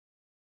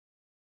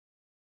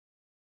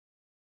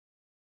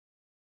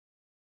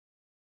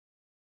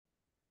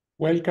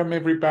Welcome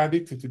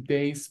everybody to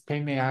today's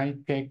Penn AI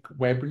Tech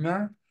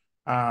webinar.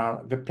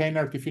 The Penn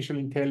Artificial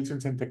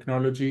Intelligence and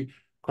Technology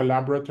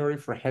Collaboratory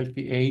for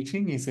Healthy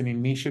Aging is an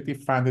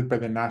initiative funded by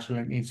the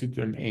National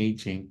Institute on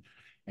Aging.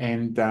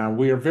 And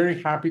we are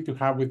very happy to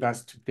have with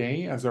us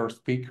today as our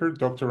speaker,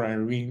 Dr.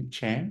 Irene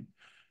Chen.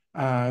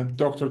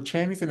 Dr.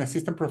 Chen is an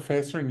assistant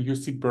professor in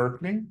UC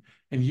Berkeley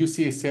and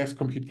UCSF's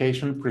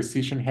Computational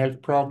Precision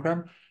Health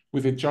program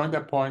with a joint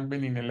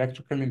appointment in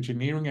electrical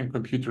engineering and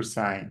computer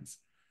science.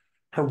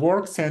 Her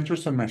work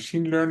centers on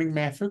machine learning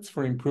methods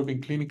for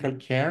improving clinical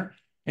care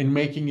and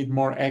making it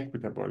more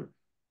equitable,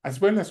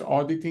 as well as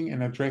auditing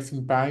and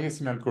addressing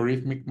bias in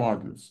algorithmic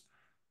models.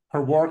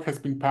 Her work has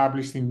been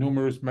published in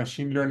numerous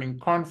machine learning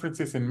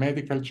conferences and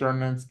medical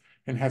journals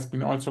and has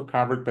been also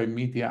covered by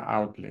media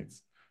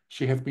outlets.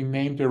 She has been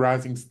named a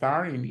Rising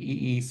Star in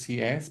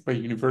EECS by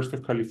University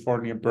of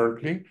California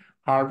Berkeley,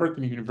 Harvard,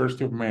 and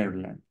University of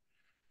Maryland.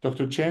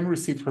 Dr. Chen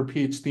received her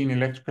PhD in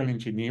electrical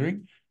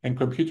engineering and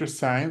computer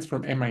science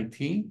from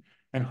MIT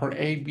and her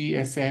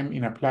ABSM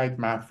in applied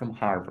math from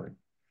Harvard.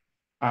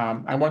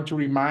 I want to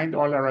remind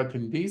all our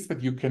attendees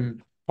that you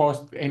can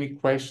post any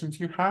questions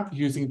you have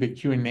using the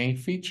Q&A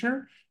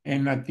feature.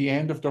 And at the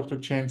end of Dr.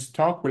 Chen's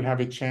talk, we'll have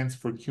a chance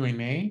for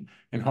Q&A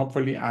and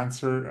hopefully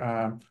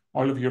answer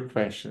all of your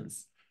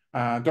questions.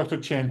 Dr.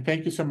 Chen,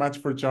 thank you so much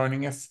for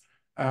joining us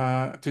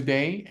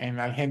today,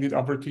 and I'll hand it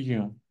over to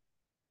you.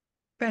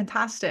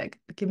 Fantastic.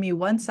 Give me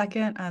 1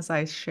 second as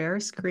I share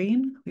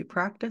screen. We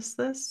practice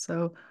this,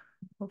 so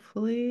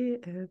hopefully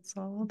it's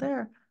all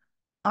there.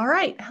 All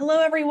right. Hello,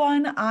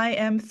 everyone. I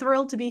am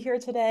thrilled to be here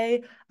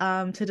today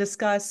to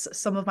discuss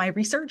some of my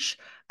research.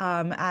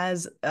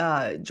 As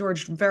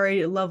George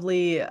very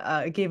lovely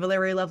gave a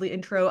very lovely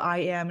intro, I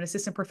am an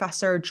assistant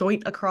professor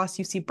joint across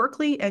UC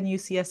Berkeley and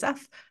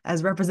UCSF,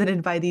 as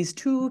represented by these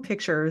two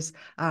pictures,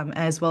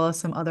 as well as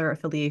some other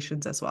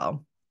affiliations as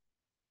well.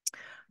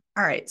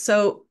 All right,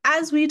 so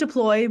as we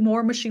deploy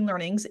more machine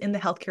learnings in the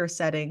healthcare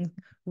setting,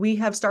 we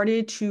have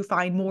started to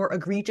find more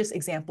egregious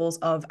examples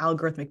of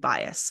algorithmic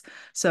bias.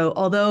 So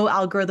although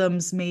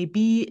algorithms may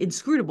be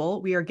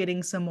inscrutable, we are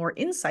getting some more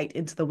insight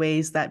into the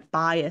ways that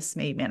bias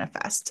may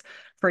manifest.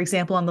 For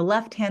example, on the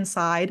left-hand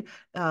side,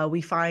 we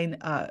find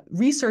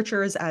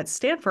researchers at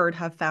Stanford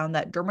have found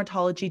that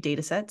dermatology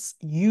datasets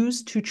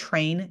used to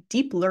train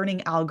deep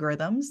learning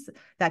algorithms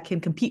that can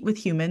compete with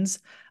humans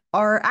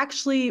are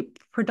actually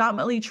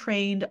predominantly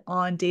trained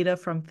on data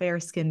from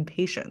fair-skinned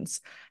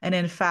patients. And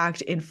in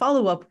fact, in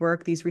follow-up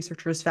work, these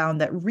researchers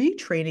found that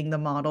retraining the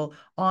model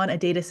on a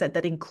data set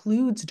that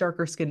includes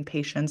darker-skinned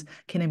patients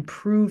can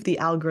improve the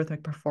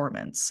algorithmic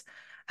performance.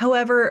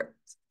 However,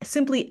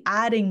 simply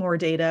adding more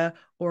data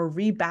or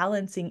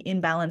rebalancing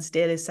imbalanced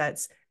data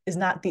sets is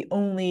not the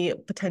only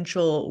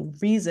potential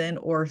reason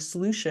or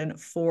solution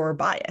for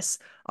bias.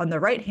 On the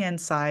right-hand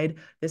side,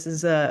 this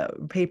is a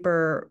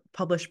paper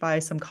published by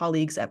some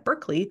colleagues at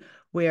Berkeley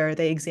where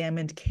they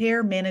examined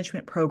care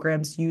management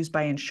programs used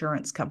by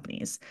insurance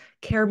companies.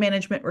 Care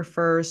management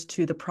refers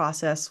to the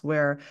process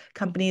where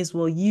companies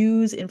will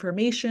use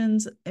information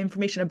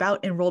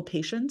about enrolled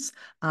patients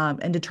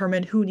and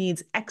determine who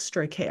needs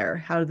extra care,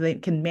 how they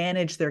can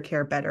manage their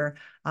care better,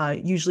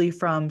 usually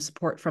from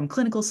support from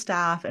clinical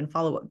staff and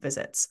follow-up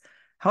visits.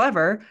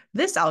 However,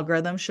 this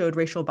algorithm showed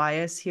racial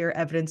bias here,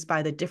 evidenced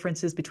by the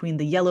differences between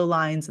the yellow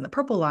lines and the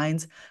purple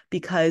lines,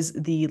 because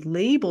the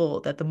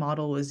label that the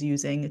model was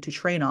using to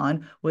train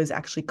on was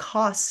actually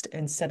cost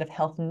instead of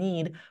health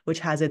need, which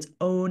has its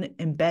own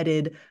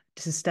embedded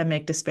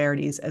systemic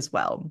disparities as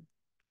well.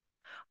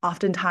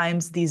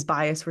 Oftentimes, these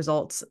bias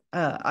results,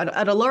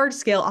 at a large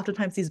scale,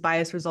 oftentimes these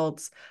bias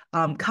results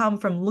come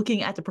from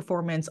looking at the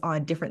performance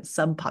on different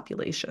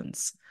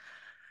subpopulations.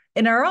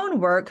 In our own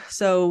work,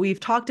 so we've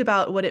talked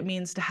about what it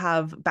means to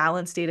have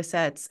balanced data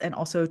sets and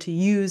also to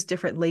use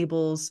different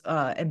labels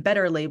and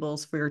better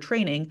labels for your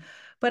training.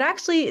 But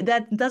actually,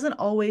 that doesn't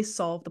always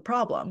solve the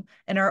problem.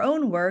 In our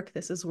own work,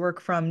 this is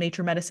work from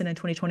Nature Medicine in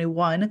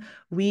 2021,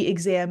 we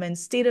examined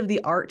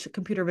state-of-the-art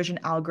computer vision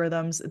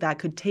algorithms that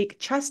could take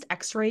chest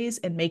x-rays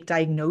and make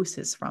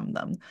diagnosis from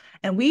them.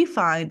 And we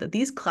find that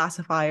these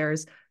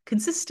classifiers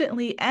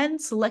consistently and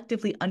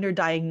selectively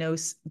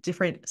underdiagnose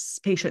different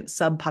patient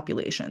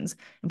subpopulations.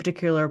 In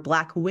particular,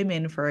 Black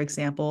women, for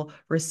example,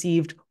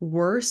 received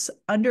worse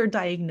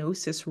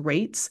underdiagnosis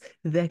rates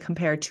than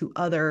compared to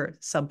other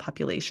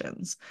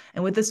subpopulations.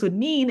 And what this would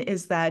mean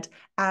is that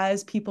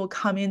as people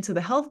come into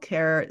the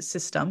healthcare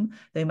system,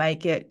 they might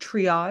get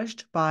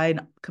triaged by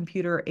a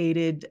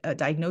computer-aided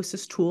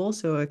diagnosis tool,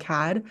 so a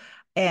CAD,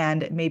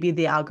 and maybe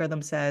the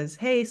algorithm says,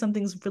 hey,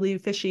 something's really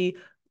fishy,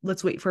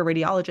 let's wait for a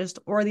radiologist,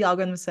 or the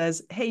algorithm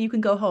says, hey, you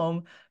can go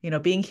home.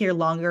 Being here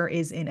longer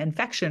is an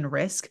infection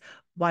risk.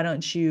 Why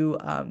don't you,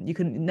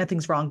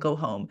 nothing's wrong, go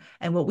home.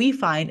 And what we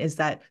find is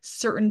that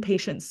certain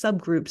patient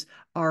subgroups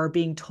are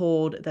being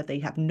told that they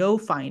have no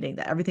finding,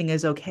 that everything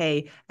is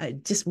okay,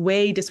 just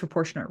way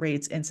disproportionate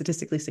rates and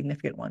statistically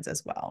significant ones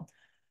as well.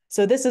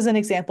 So this is an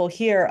example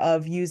here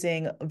of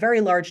using a very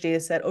large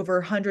data set,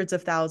 over hundreds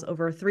of thousands,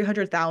 over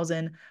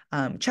 300,000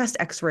 chest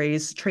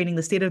x-rays, training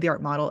the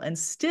state-of-the-art model, and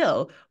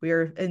still we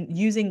are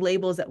using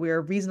labels that we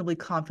are reasonably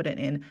confident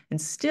in, and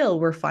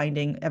still we're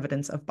finding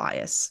evidence of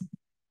bias.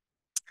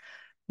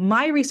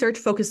 My research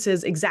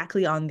focuses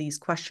exactly on these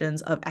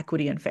questions of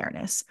equity and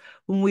fairness.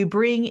 When we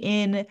bring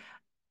in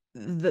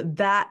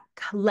that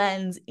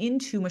lens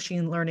into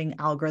machine learning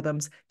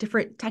algorithms,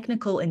 different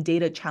technical and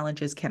data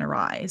challenges can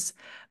arise.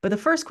 But the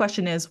first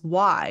question is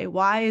why?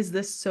 Why is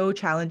this so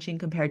challenging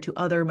compared to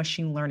other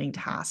machine learning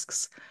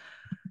tasks?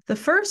 The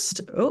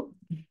first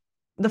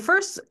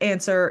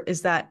answer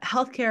is that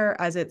healthcare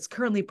as it's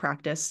currently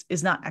practiced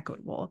is not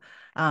equitable.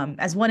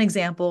 As one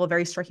example, a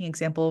very striking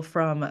example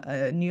from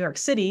New York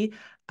City,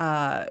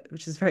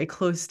 which is very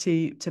close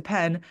to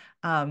Penn,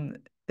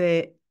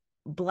 the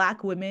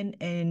Black women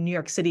in New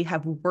York City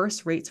have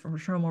worse rates for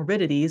maternal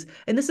morbidities.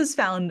 And this is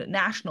found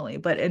nationally,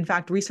 but in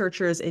fact,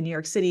 researchers in New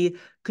York City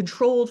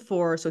controlled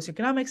for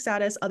socioeconomic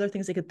status, other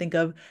things they could think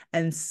of,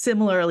 and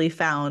similarly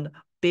found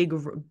big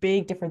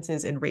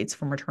differences in rates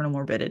for maternal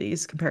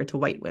morbidities compared to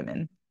white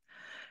women.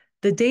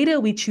 The data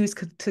we choose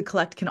to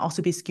collect can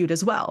also be skewed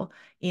as well.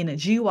 In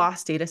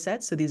GWAS data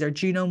sets, so these are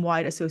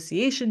genome-wide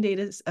association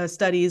data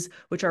studies,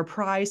 which are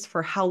prized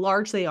for how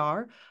large they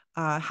are,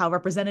 how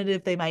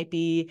representative they might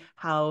be,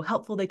 how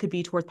helpful they could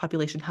be towards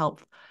population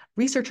health.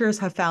 Researchers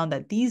have found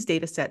that these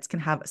data sets can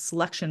have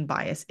selection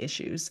bias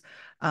issues.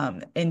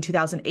 In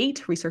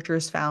 2008,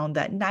 researchers found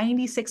that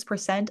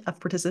 96% of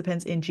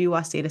participants in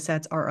GWAS data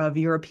sets are of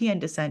European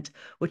descent,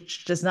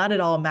 which does not at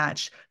all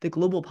match the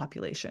global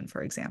population,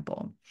 for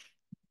example.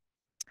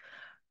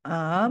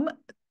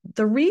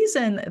 The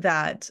reason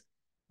that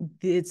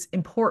it's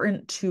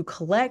important to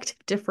collect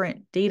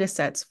different data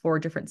sets for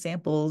different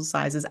sample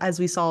sizes, as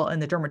we saw in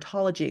the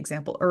dermatology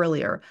example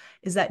earlier,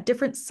 is that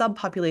different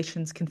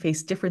subpopulations can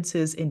face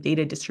differences in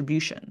data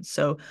distribution.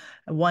 So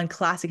one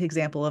classic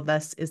example of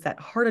this is that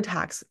heart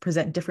attacks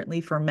present differently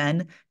for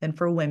men than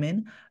for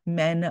women.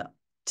 Men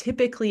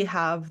typically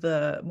have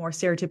the more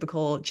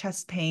stereotypical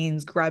chest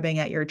pains, grabbing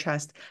at your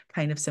chest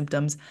kind of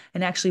symptoms.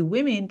 And actually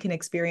women can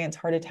experience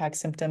heart attack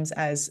symptoms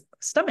as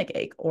stomach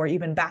ache or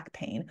even back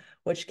pain,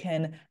 which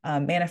can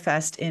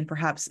manifest in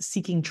perhaps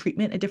seeking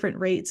treatment at different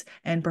rates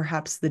and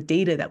perhaps the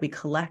data that we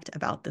collect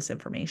about this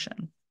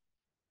information.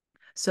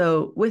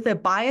 So with a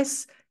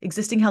biased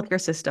existing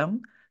healthcare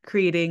system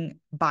creating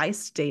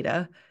biased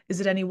data,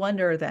 is it any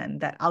wonder then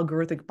that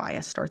algorithmic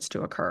bias starts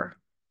to occur?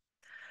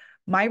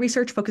 My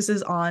research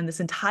focuses on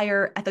this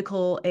entire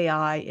ethical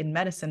AI in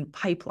medicine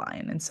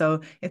pipeline. And so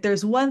if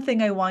there's one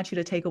thing I want you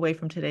to take away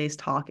from today's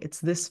talk, it's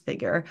this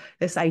figure,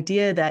 this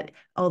idea that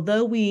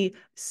although we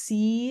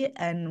see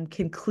and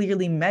can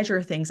clearly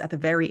measure things at the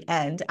very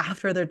end,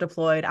 after they're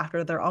deployed,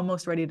 after they're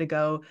almost ready to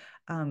go,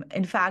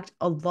 in fact,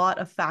 a lot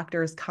of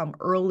factors come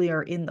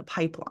earlier in the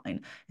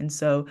pipeline. And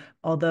so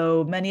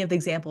although many of the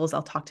examples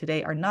I'll talk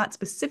today are not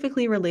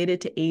specifically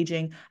related to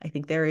aging, I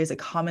think there is a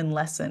common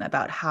lesson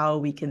about how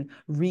we can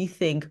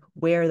rethink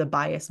where the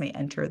bias may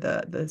enter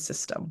the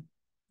system.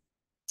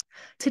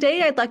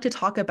 Today, I'd like to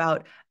talk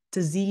about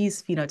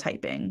disease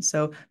phenotyping.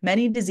 So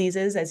many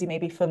diseases, as you may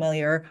be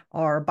familiar,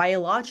 are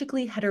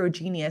biologically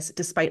heterogeneous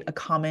despite a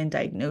common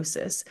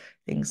diagnosis.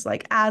 Things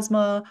like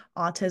asthma,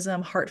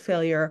 autism, heart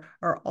failure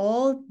are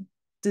all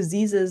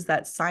diseases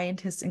that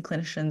scientists and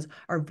clinicians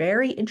are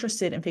very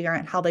interested in figuring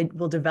out how they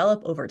will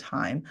develop over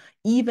time,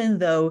 even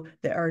though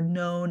there are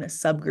known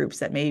subgroups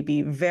that may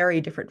be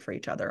very different for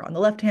each other. On the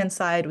left-hand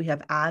side, we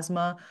have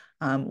asthma,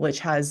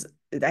 which has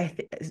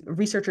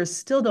researchers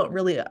still don't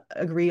really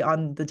agree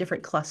on the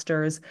different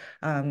clusters,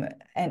 and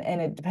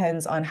it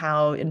depends on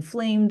how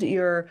inflamed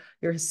your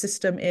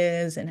system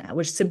is and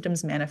which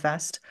symptoms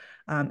manifest.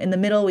 In the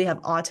middle, we have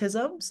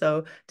autism.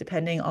 So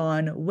depending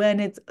on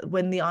when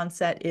the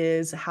onset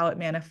is, how it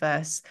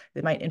manifests,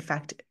 it might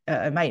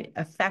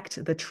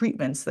affect the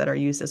treatments that are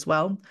used as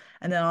well.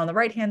 And then on the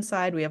right-hand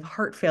side, we have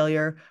heart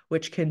failure,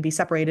 which can be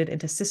separated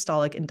into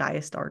systolic and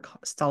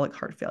diastolic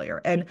heart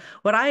failure. And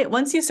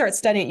once you start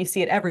studying it, you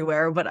see it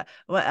everywhere. But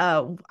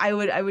I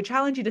would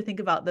challenge you to think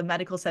about the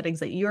medical settings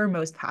that you're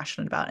most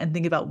passionate about and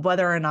think about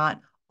whether or not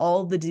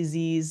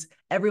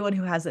everyone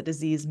who has that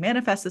disease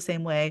manifests the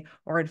same way,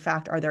 or in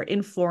fact, are there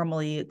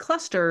informally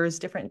clusters,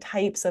 different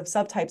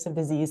subtypes of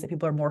disease that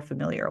people are more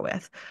familiar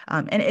with?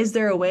 And is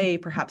there a way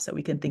perhaps that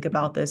we can think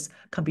about this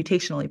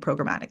computationally,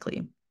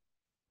 programmatically?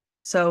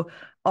 So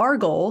our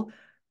goal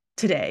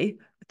today,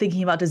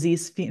 thinking about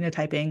disease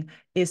phenotyping,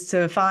 is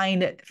to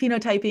find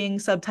phenotyping,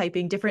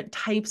 subtyping, different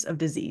types of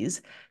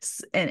disease.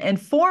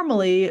 And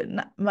formally,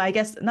 I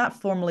guess not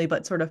formally,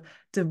 but sort of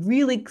to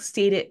really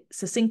state it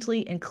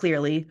succinctly and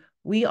clearly,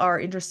 we are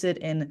interested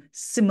in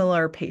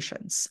similar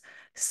patients.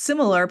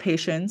 Similar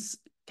patients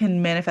can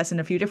manifest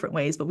in a few different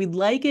ways, but we'd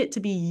like it to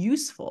be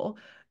useful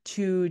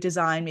to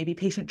design maybe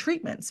patient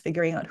treatments,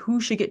 figuring out who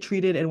should get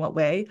treated in what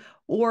way,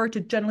 or to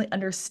generally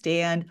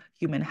understand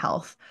human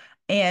health.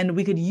 And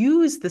we could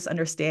use this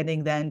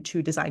understanding then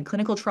to design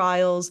clinical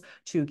trials,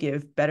 to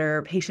give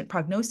better patient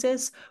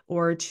prognosis,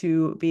 or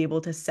to be able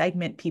to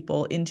segment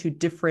people into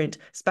different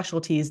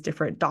specialties,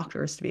 different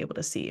doctors to be able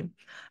to see.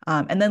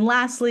 And then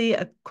lastly,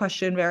 a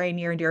question very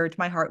near and dear to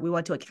my heart, we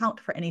want to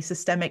account for any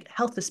systemic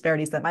health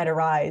disparities that might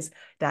arise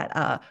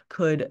that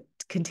could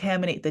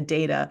contaminate the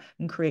data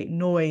and create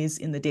noise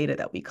in the data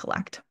that we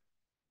collect.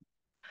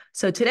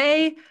 So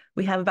today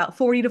we have about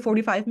 40 to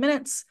 45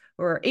 minutes.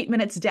 We're 8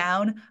 minutes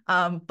down,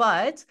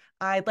 but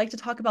I'd like to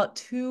talk about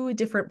 2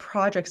 different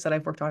projects that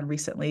I've worked on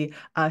recently,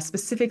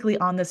 specifically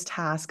on this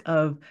task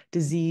of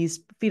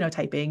disease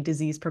phenotyping,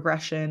 disease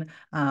progression,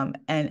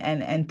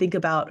 and think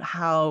about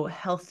how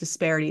health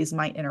disparities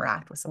might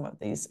interact with some of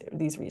these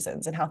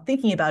reasons, and how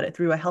thinking about it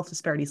through a health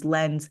disparities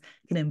lens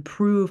can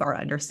improve our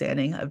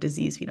understanding of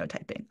disease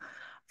phenotyping.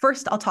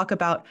 First, I'll talk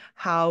about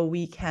how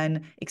we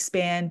can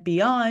expand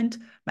beyond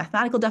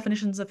mathematical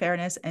definitions of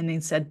fairness and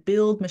instead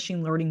build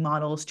machine learning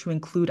models to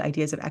include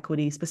ideas of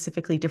equity,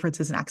 specifically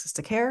differences in access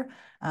to care.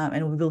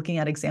 And we'll be looking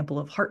at an example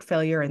of heart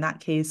failure in that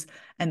case.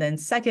 And then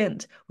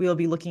second, we'll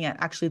be looking at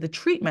actually the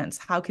treatments.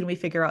 How can we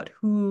figure out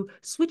who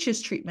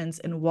switches treatments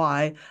and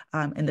why?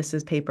 And this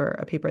is a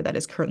paper that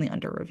is currently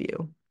under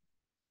review.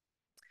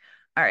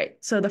 All right,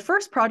 so the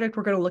first project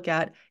we're going to look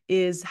at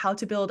is how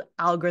to build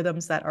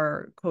algorithms that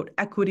are, quote,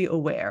 equity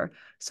aware.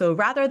 So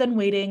rather than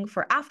waiting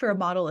for after a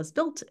model is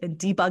built and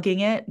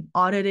debugging it,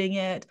 auditing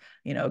it,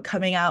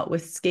 coming out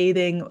with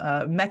scathing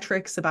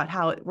metrics about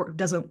how it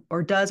does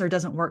or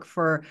doesn't work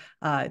for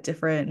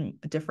different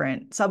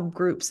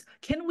subgroups,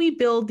 can we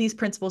build these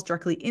principles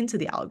directly into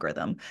the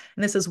algorithm?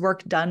 And this is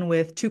work done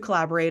with 2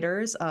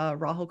 collaborators,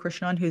 Rahul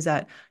Krishnan, who's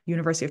at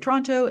University of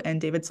Toronto, and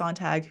David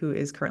Sontag, who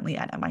is currently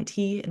at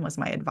MIT and was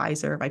my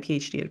advisor, my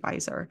PhD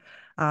advisor.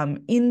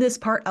 In this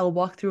part, I'll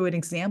walk through an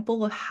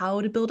example of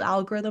how to build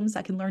algorithms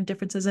that can learn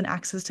differences in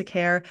access to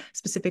care,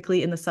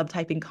 specifically in the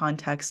subtyping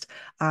context.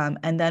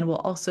 And then we'll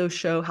also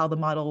show how the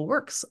model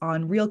works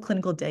on real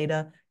clinical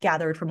data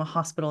gathered from a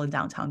hospital in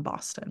downtown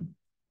Boston.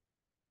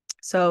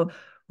 So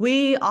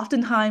we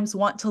oftentimes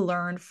want to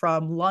learn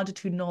from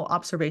longitudinal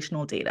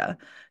observational data.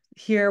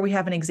 Here we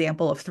have an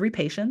example of 3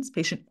 patients,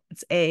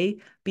 patients A,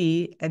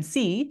 B, and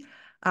C.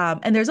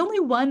 And there's only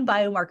one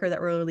biomarker that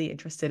we're really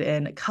interested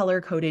in,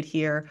 color-coded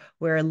here,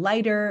 where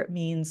lighter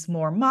means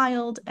more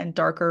mild and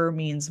darker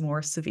means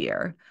more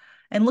severe.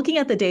 And looking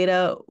at the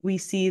data, we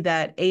see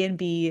that A and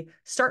B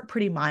start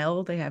pretty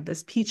mild. They have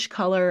this peach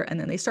color, and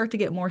then they start to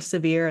get more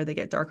severe. They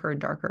get darker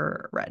and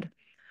darker red.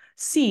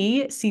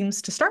 C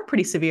seems to start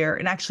pretty severe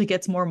and actually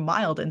gets more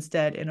mild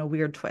instead in a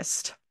weird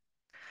twist.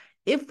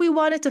 If we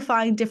wanted to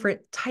find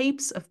different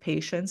types of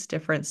patients,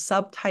 different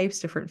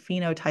subtypes, different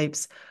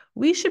phenotypes,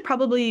 we should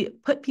probably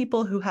put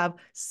people who have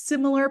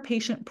similar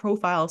patient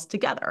profiles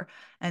together,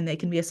 and they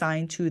can be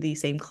assigned to the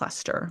same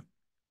cluster.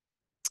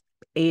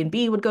 A and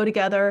B would go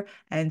together,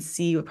 and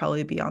C would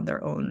probably be on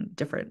their own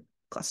different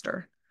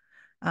cluster.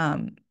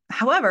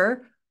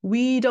 However,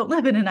 we don't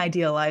live in an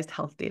idealized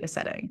health data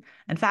setting.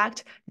 In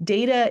fact,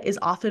 data is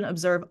often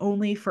observed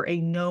only for a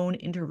known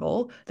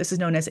interval. This is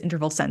known as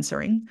interval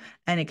censoring,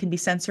 and it can be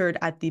censored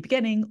at the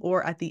beginning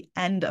or at the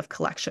end of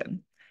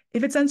collection.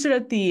 If it's censored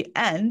at the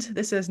end,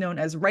 this is known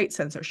as right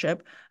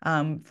censorship.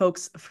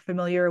 Folks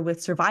familiar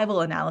with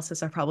survival analysis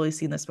have probably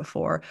seen this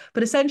before,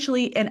 but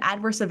essentially an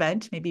adverse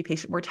event, maybe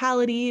patient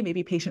mortality,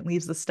 maybe patient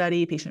leaves the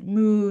study, patient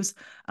moves,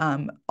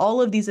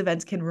 all of these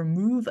events can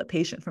remove a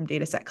patient from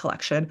data set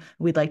collection.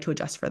 We'd like to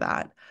adjust for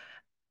that.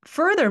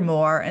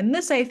 Furthermore, and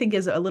this I think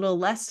is a little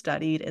less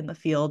studied in the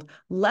field,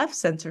 left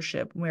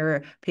censorship,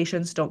 where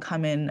patients don't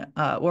come in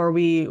or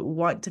we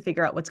want to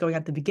figure out what's going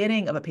on at the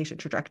beginning of a patient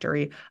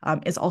trajectory,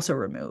 is also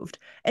removed.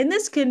 And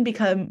this can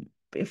become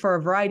for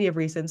a variety of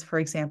reasons, for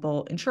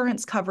example,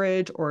 insurance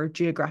coverage or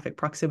geographic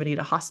proximity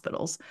to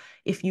hospitals.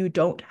 If you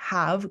don't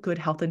have good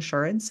health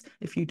insurance,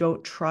 if you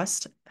don't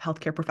trust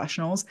healthcare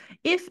professionals,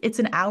 if it's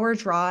an hour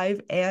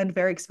drive and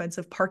very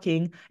expensive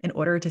parking in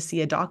order to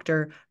see a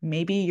doctor,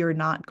 maybe you're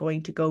not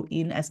going to go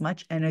in as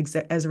much, and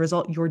as a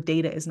result, your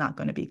data is not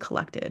going to be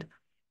collected.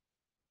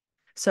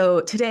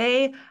 So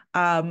today,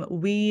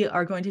 we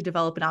are going to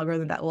develop an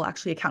algorithm that will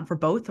actually account for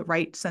both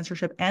right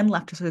censorship and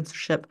left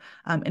censorship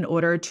in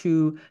order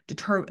to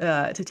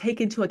take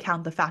into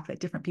account the fact that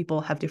different people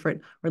have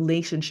different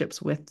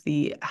relationships with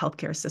the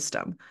healthcare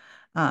system.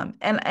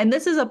 And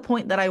this is a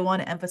point that I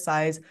want to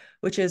emphasize,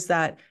 which is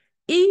that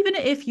even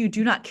if you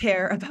do not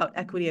care about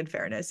equity and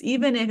fairness,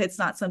 even if it's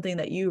not something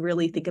that you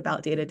really think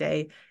about day to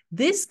day,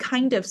 this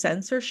kind of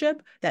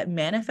censorship that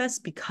manifests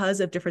because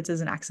of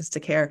differences in access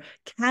to care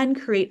can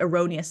create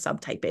erroneous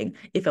subtyping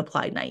if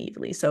applied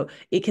naively. So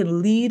it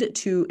can lead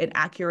to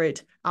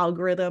inaccurate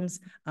algorithms,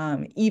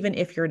 even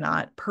if you're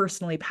not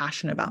personally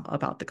passionate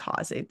about the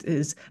cause. It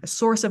is a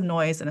source of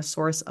noise and a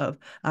source of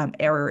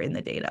error in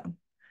the data.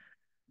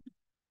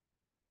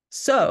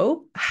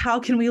 So how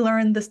can we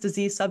learn this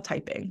disease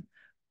subtyping?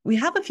 We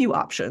have a few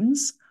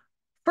options.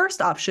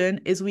 First option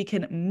is we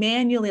can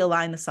manually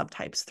align the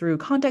subtypes through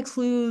context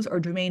clues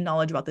or domain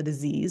knowledge about the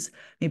disease.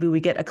 Maybe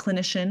we get a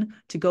clinician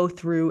to go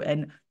through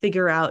and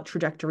figure out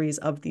trajectories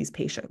of these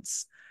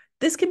patients.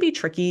 This can be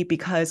tricky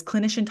because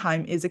clinician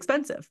time is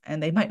expensive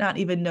and they might not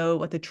even know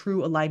what the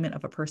true alignment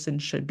of a person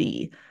should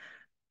be.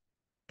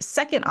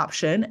 Second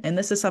option, and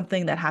this is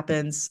something that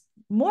happens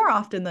more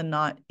often than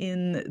not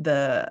in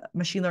the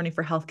machine learning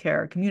for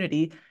healthcare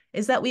community,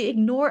 is that we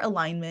ignore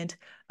alignment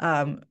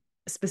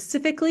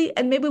specifically,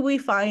 and maybe we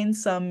find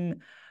some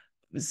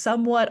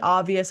somewhat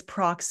obvious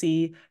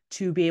proxy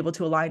to be able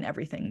to align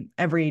everything,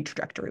 every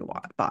trajectory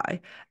by.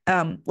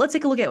 Let's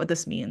take a look at what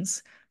this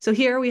means. So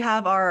here we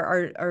have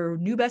our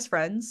new best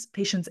friends,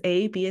 patients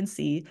A, B, and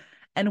C,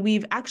 and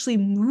we've actually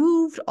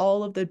moved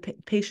all of the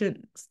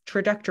patient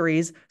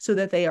trajectories so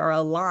that they are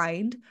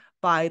aligned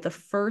by the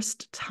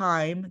first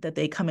time that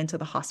they come into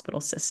the hospital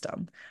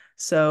system.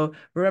 So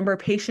remember,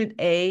 patient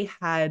A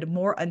had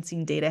more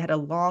unseen data, had a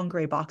long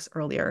gray box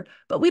earlier,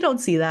 but we don't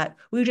see that.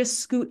 We just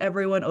scoot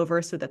everyone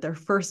over so that their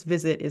first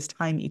visit is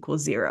time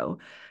equals 0.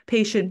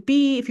 Patient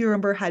B, if you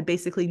remember, had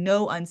basically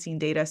no unseen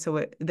data,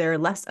 so they're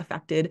less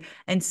affected,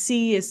 and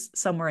C is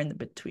somewhere in the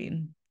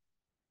between.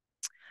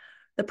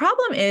 The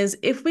problem is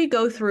if we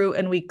go through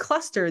and we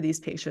cluster these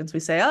patients, we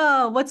say,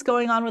 oh, what's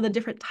going on with the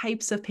different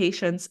types of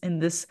patients in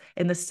this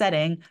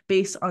setting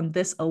based on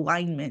this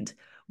alignment?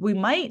 We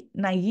might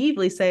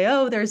naively say,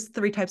 oh, there's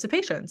 3 types of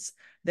patients.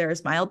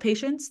 There's mild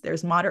patients,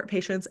 there's moderate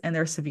patients, and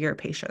there's severe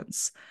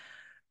patients.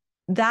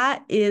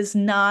 That is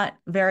not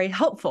very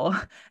helpful.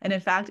 And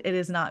in fact, it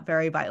is not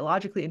very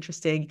biologically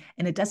interesting.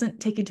 And it doesn't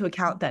take into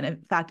account that,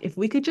 in fact, if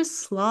we could just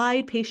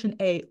slide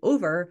patient A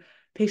over,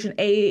 patient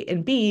A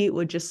and B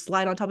would just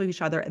slide on top of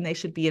each other, and they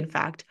should be, in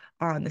fact,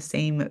 on the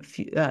same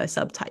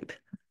subtype.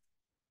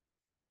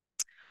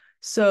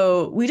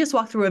 So we just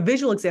walked through a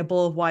visual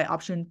example of why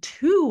option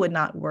 2 would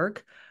not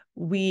work.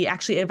 We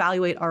actually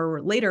evaluate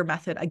our later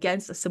method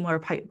against a similar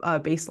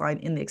baseline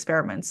in the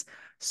experiments.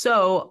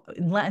 So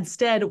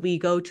instead, we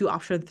go to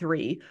option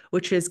 3,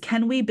 which is,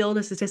 can we build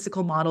a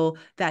statistical model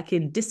that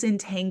can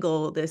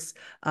disentangle this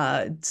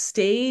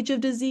stage of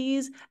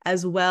disease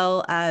as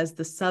well as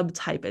the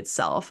subtype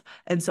itself?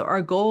 And so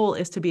our goal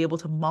is to be able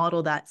to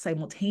model that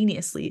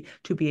simultaneously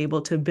to be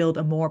able to build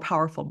a more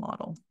powerful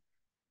model.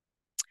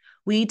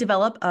 We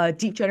develop a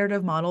deep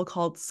generative model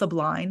called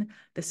Sublime.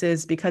 This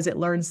is because it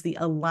learns the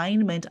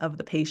alignment of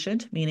the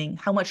patient, meaning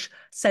how much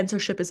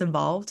censorship is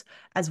involved,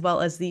 as well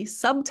as the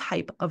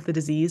subtype of the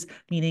disease,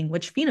 meaning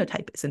which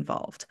phenotype is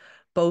involved.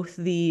 Both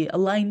the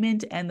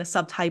alignment and the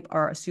subtype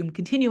are assumed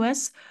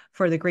continuous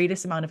for the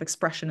greatest amount of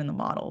expression in the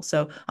model.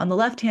 So on the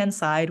left-hand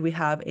side, we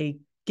have a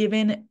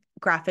given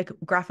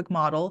graphic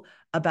model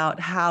about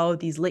how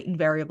these latent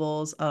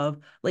variables of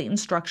latent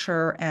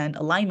structure and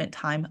alignment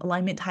time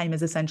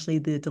is essentially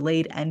the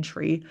delayed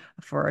entry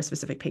for a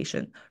specific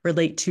patient,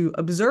 relate to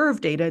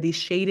observed data, these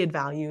shaded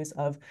values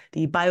of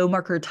the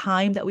biomarker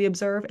time that we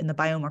observe and the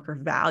biomarker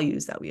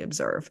values that we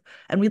observe.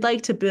 And we'd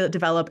like to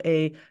develop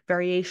a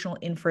variational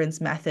inference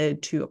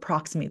method to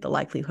approximate the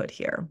likelihood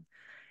here.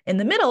 In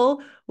the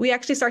middle, we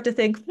actually start to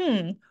think,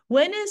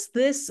 when is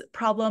this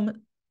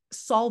problem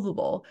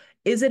solvable?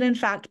 Is it in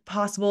fact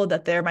possible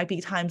that there might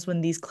be times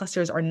when these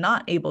clusters are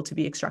not able to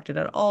be extracted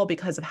at all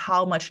because of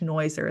how much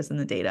noise there is in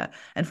the data?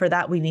 And for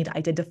that, we need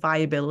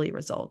identifiability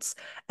results.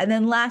 And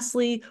then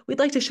lastly, we'd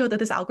like to show that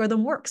this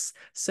algorithm works.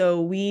 So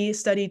we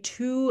study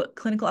 2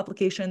 clinical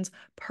applications,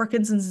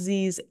 Parkinson's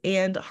disease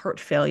and heart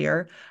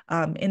failure.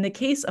 In the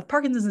case of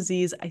Parkinson's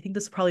disease, I think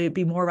this will probably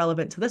be more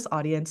relevant to this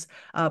audience.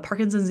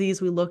 Parkinson's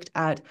disease, we looked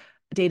at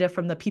data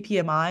from the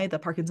PPMI, the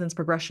Parkinson's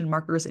Progression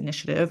Markers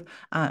Initiative.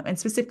 And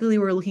specifically,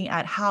 we're looking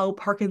at how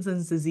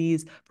Parkinson's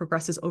disease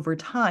progresses over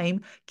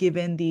time,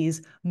 given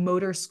these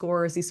motor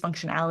scores, these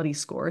functionality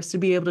scores, to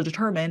be able to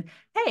determine,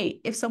 hey,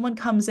 if someone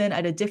comes in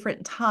at a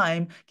different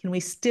time, can we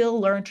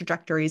still learn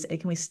trajectories and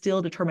can we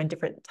still determine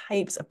different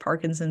types of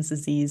Parkinson's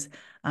disease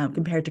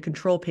compared to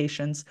control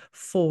patients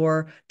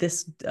for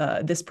this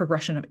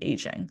progression of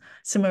aging?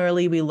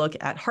 Similarly, we look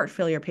at heart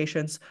failure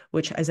patients,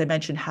 which, as I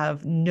mentioned,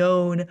 have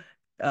known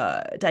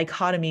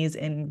dichotomies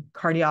in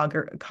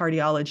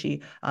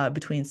cardiology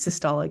between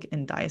systolic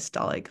and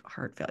diastolic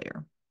heart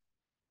failure.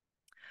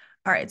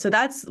 All right, so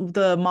that's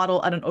the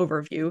model at an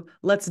overview.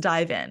 Let's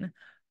dive in.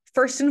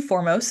 First and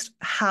foremost,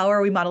 how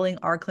are we modeling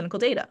our clinical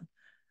data?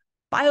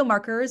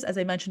 Biomarkers, as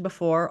I mentioned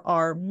before,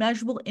 are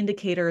measurable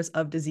indicators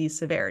of disease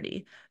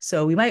severity.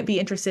 So we might be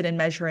interested in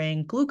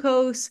measuring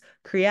glucose,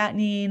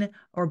 creatinine,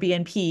 or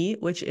BNP,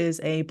 which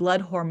is a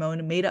blood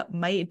hormone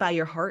made by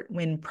your heart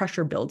when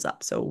pressure builds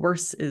up. So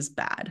worse is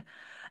bad.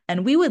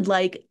 And we would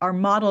like our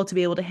model to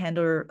be able to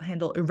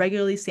handle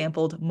irregularly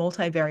sampled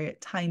multivariate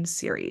time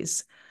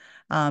series.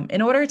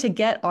 In order to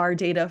get our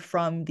data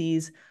from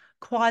these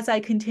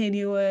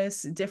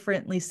quasi-continuous,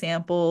 differently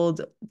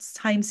sampled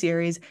time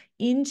series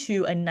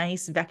into a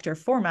nice vector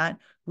format,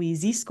 we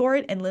z-score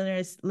it and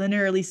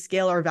linearly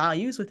scale our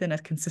values within a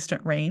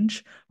consistent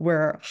range,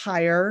 where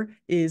higher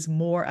is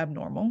more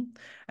abnormal.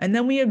 And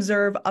then we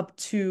observe up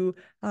to,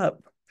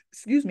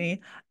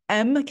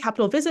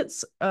 capital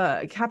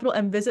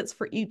M visits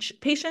for each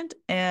patient,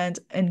 and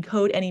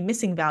encode any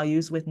missing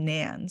values with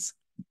NANs.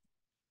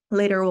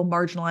 Later, we'll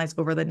marginalize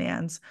over the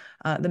NANs,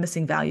 the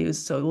missing values,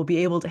 so we'll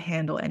be able to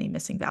handle any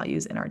missing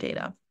values in our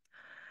data.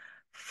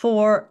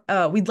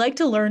 We'd like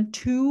to learn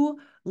two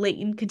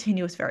latent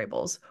continuous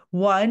variables.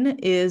 One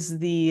is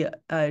the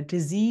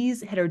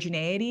disease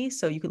heterogeneity.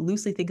 So you could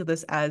loosely think of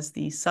this as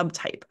the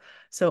subtype.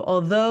 So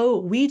although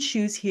we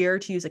choose here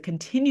to use a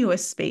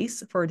continuous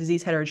space for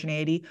disease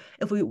heterogeneity,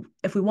 if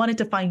we wanted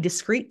to find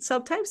discrete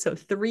subtypes, so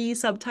 3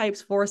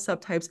 subtypes, 4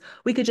 subtypes,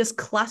 we could just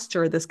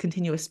cluster this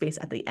continuous space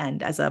at the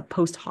end as a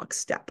post hoc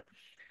step.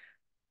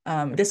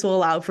 This will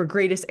allow for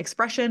greatest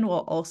expression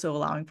while also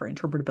allowing for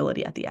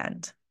interpretability at the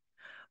end.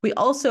 We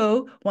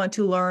also want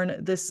to learn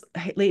this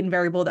latent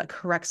variable that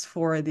corrects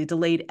for the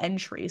delayed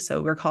entry.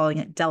 So we're calling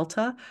it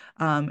delta,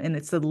 and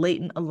it's the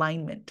latent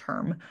alignment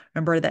term.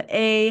 Remember that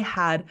A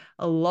had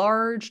a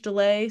large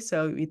delay.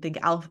 So we think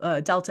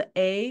delta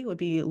A would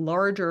be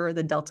larger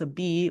than delta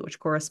B, which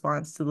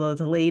corresponds to the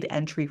delayed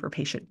entry for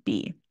patient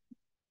B.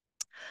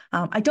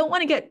 I don't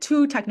want to get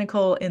too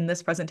technical in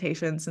this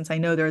presentation since I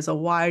know there's a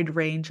wide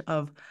range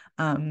of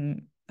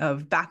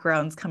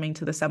backgrounds coming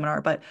to the seminar,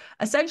 but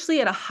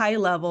essentially at a high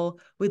level,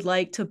 we'd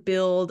like to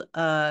build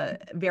a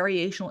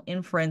variational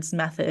inference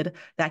method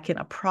that can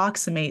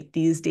approximate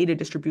these data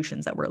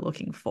distributions that we're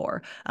looking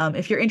for.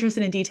 If you're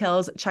interested in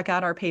details, check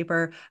out our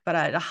paper, but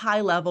at a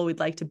high level, we'd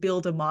like to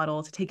build a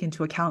model to take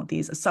into account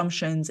these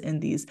assumptions and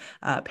these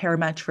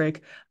parametric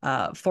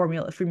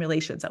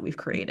formulations that we've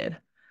created.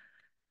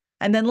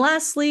 And then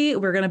lastly,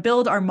 we're going to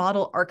build our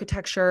model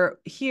architecture.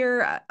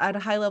 Here at a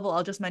high level,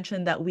 I'll just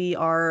mention that we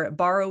are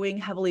borrowing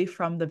heavily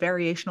from the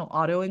variational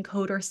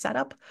autoencoder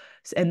setup.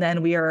 And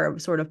then we are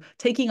sort of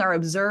taking our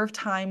observed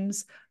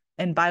times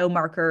and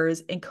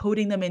biomarkers,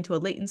 encoding them into a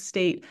latent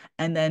state,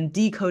 and then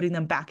decoding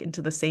them back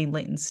into the same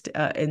latent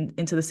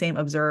into the same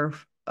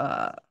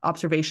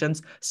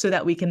observations so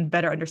that we can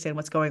better understand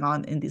what's going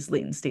on in these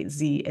latent states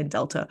Z and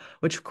delta,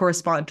 which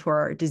correspond to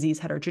our disease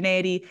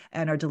heterogeneity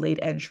and our delayed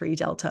entry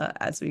delta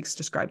as we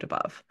described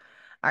above.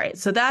 All right,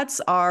 so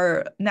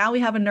now we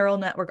have a neural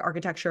network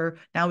architecture.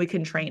 Now we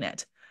can train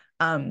it.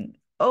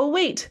 Oh,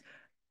 wait,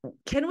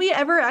 can we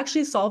ever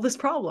actually solve this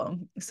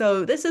problem?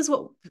 So this is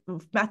what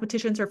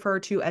mathematicians refer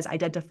to as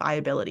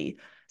identifiability.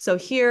 So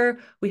here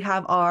we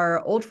have our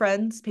old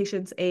friends,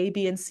 patients A,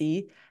 B, and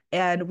C,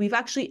 and we've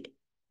actually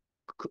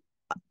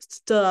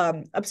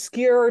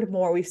obscured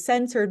more, we've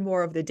censored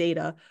more of the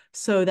data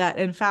so that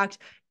in fact,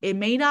 it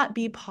may not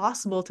be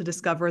possible to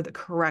discover the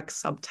correct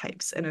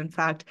subtypes. And in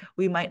fact,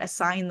 we might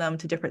assign them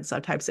to different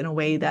subtypes in a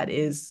way that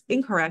is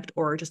incorrect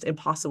or just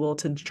impossible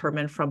to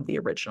determine from the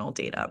original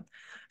data.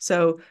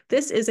 So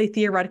this is a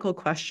theoretical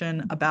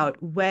question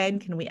about when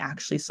can we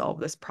actually solve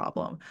this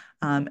problem.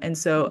 And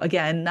so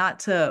again, not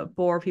to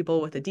bore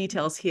people with the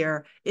details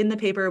here, in the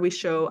paper we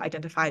show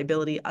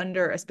identifiability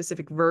under a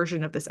specific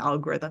version of this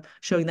algorithm,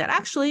 showing that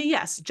actually,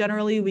 yes,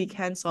 generally we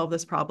can solve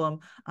this problem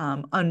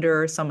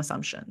under some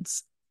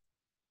assumptions.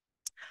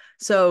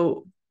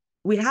 So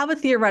we have a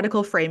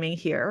theoretical framing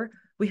here.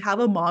 We have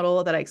a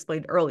model that I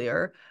explained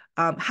earlier.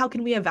 How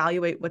can we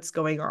evaluate what's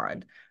going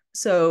on?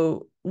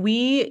 So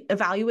we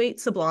evaluate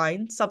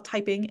sublime,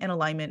 subtyping, and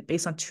alignment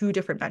based on 2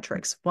 different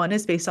metrics. One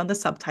is based on the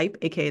subtype,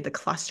 aka the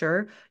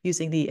cluster,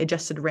 using the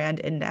adjusted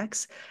RAND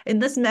index.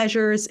 And this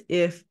measures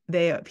if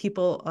different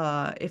people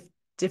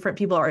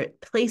are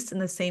placed in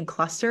the same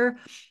cluster,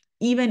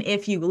 even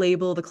if you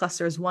label the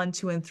clusters 1,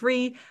 2, and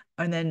 3,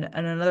 and then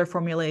in another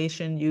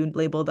formulation, you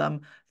label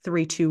them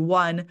 3, 2,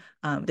 1,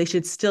 they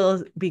should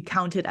still be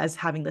counted as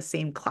having the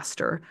same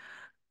cluster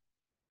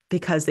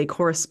because they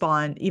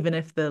correspond even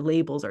if the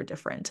labels are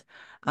different.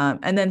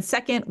 And then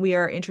second, we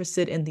are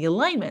interested in the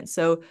alignment.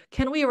 So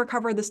can we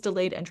recover this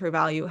delayed entry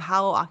value?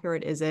 How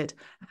accurate is it?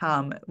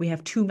 We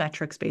have 2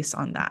 metrics based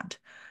on that.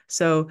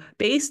 So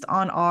based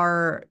on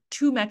our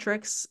 2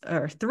 metrics,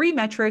 or 3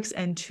 metrics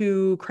and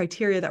 2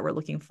 criteria that we're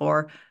looking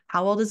for,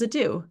 how well does it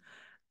do?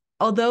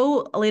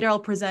 Although later I'll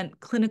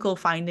present clinical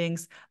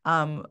findings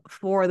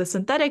for the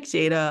synthetic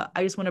data,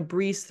 I just want to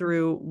breeze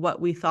through what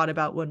we thought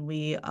about when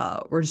we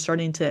were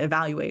starting to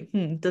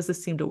evaluate, does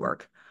this seem to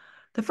work?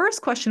 The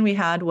first question we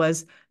had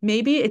was,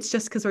 maybe it's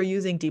just because we're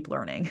using deep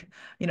learning.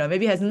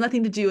 Maybe it has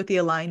nothing to do with the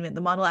alignment.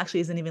 The model actually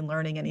isn't even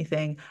learning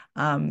anything.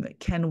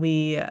 Can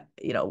we,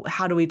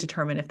 how do we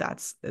determine if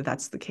that's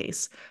the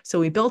case? So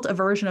we built a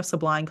version of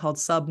Sublime called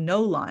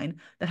sub-no-line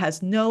that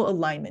has no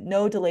alignment,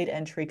 no delayed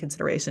entry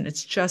consideration.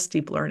 It's just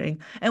deep learning.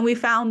 And we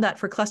found that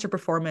for cluster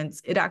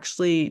performance, it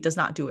actually does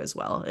not do as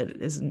well. It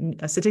is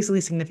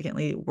statistically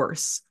significantly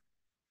worse.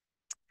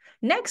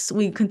 Next,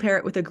 we compare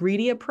it with a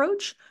greedy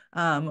approach,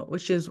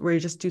 which is where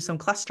you just do some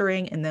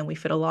clustering and then we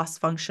fit a loss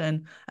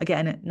function.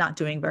 Again, not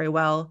doing very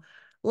well.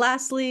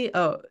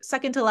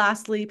 Second to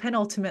lastly,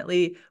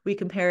 penultimately, we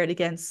compare it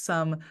against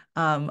some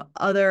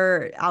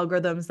other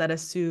algorithms that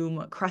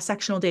assume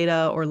cross-sectional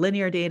data or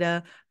linear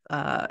data,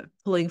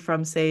 pulling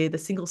from, say, the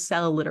single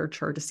cell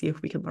literature to see if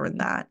we can learn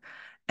that.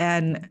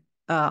 And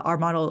our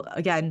model,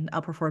 again,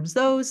 outperforms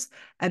those.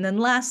 And then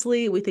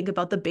lastly, we think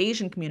about the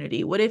Bayesian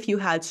community. What if you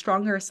had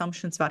stronger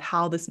assumptions about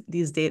how this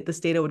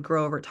data would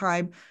grow over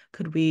time?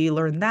 Could we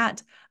learn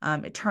that?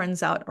 It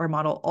turns out our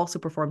model also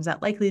performs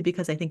that likely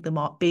because I think the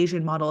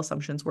Bayesian model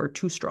assumptions were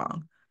too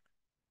strong.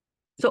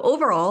 So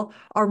overall,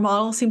 our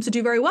model seems to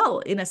do very well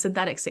in a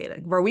synthetic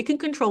setting where we can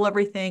control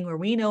everything, where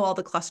we know all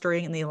the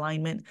clustering and the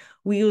alignment.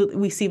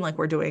 We seem like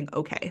we're doing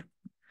okay.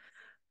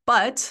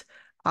 But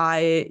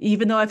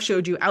even though I've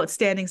showed you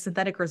outstanding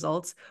synthetic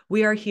results,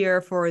 we are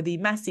here for the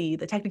messy,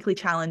 the technically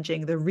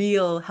challenging, the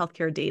real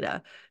healthcare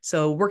data.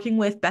 So working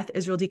with Beth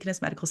Israel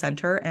Deaconess Medical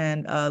Center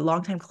and a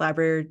longtime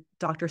collaborator,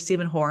 Dr.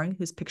 Stephen Horn,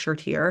 who's pictured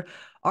here,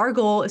 our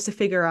goal is to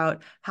figure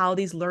out how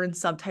these learned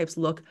subtypes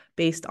look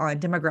based on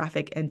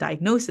demographic and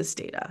diagnosis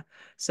data.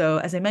 So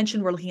as I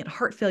mentioned, we're looking at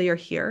heart failure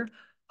here.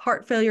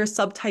 Heart failure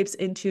subtypes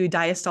into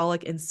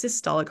diastolic and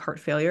systolic heart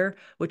failure,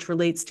 which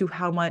relates to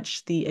how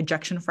much the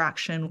ejection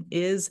fraction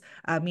is,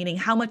 meaning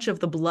how much of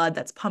the blood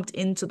that's pumped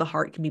into the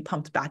heart can be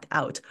pumped back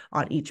out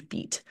on each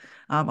beat.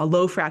 A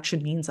low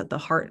fraction means that the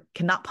heart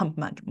cannot pump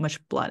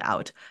much blood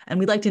out. And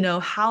we'd like to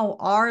know how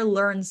our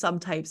learned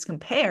subtypes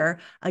compare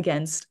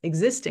against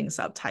existing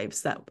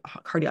subtypes that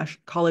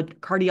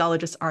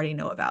cardiologists already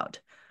know about.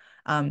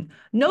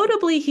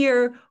 Notably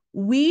here,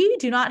 we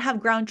do not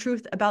have ground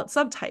truth about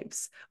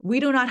subtypes.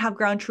 We do not have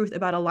ground truth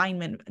about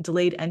alignment,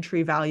 delayed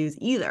entry values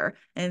either.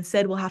 And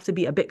instead, we'll have to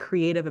be a bit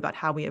creative about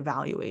how we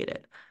evaluate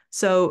it.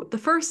 So the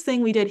first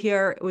thing we did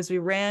here was we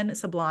ran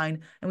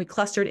Sublime and we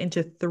clustered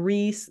into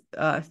three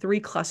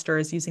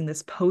clusters using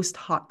this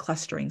post-hoc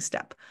clustering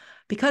step.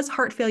 Because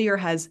heart failure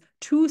has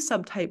two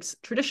subtypes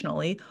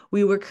traditionally,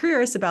 we were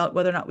curious about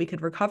whether or not we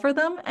could recover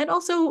them, and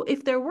also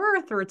if there were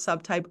a third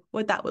subtype,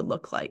 what that would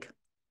look like.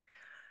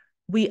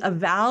 We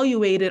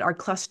evaluated our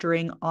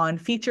clustering on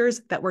features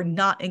that were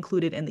not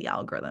included in the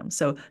algorithm.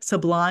 So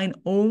Sublime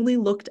only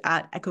looked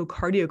at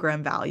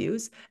echocardiogram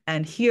values.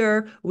 And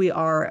here we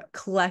are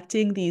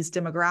collecting these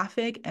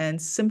demographic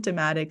and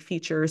symptomatic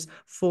features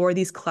for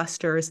these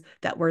clusters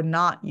that were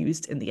not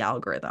used in the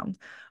algorithm.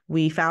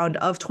 We found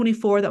of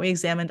 24 that we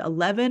examined,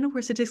 11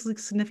 were statistically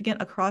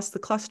significant across the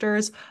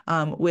clusters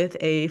with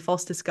a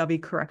false discovery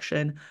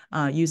correction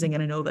using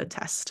an ANOVA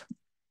test.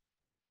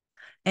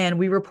 And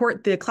we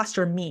report the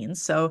cluster means.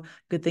 So you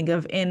could think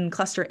of in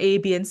cluster A,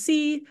 B, and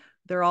C,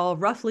 they're all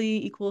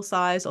roughly equal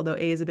size, although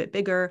A is a bit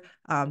bigger.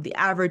 The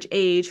average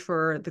age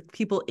for the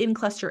people in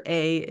cluster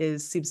A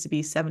seems to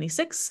be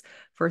 76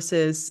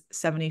 versus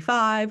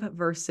 75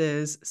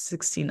 versus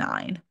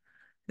 69.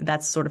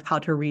 That's sort of how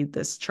to read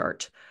this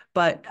chart.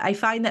 But I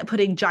find that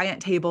putting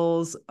giant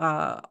tables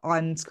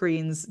on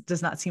screens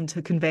does not seem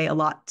to convey a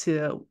lot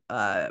to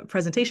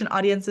presentation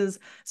audiences.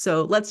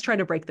 So let's try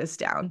to break this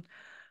down.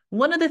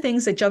 One of the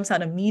things that jumps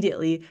out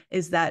immediately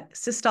is that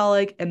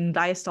systolic and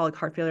diastolic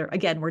heart failure,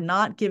 again, were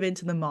not given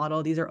to the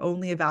model. These are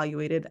only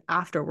evaluated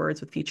afterwards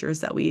with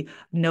features that we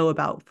know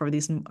about for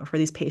these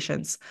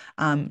patients.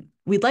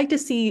 We'd like to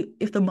see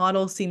if the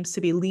model seems to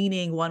be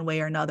leaning one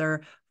way or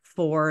another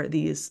for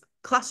these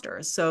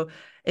clusters. So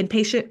in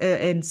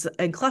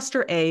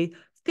cluster A,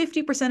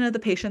 50% of the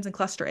patients in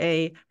cluster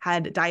A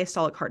had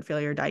diastolic heart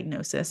failure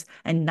diagnosis,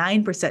 and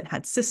 9%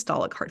 had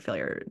systolic heart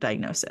failure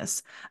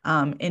diagnosis.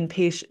 So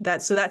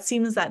that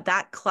seems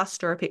that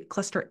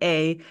cluster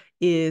A,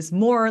 is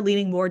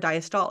leaning more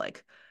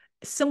diastolic.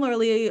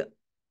 Similarly,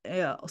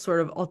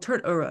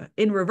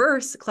 in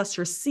reverse,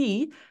 cluster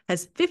C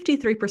has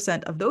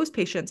 53% of those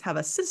patients have a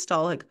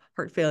systolic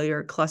heart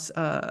failure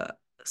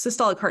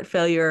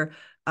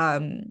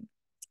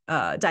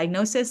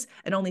diagnosis,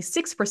 and only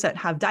 6%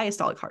 have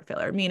diastolic heart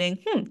failure, meaning,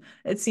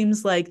 it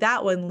seems like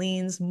that one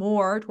leans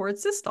more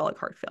towards systolic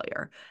heart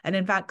failure. And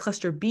in fact,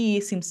 cluster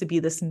B seems to be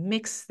this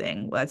mixed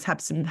thing that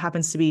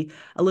happens to be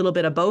a little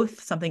bit of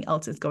both. Something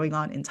else is going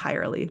on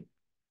entirely.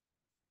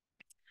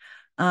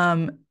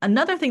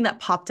 Another thing that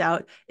popped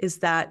out is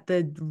that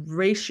the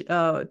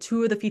ratio,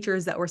 two of the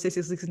features that were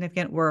statistically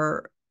significant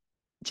were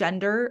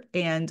gender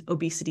and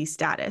obesity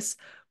status.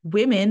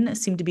 Women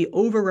seem to be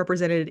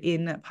overrepresented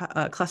in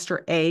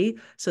cluster A,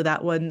 so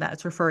that one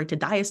that's referring to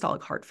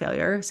diastolic heart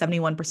failure.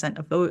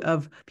 71%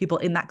 of people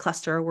in that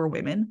cluster were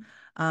women.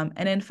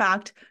 And in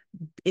fact,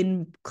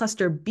 in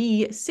cluster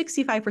B,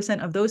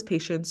 65% of those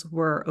patients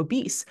were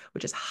obese,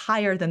 which is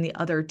higher than the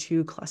other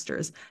two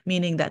clusters,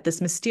 meaning that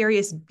this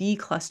mysterious B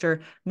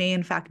cluster may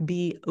in fact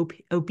be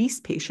obese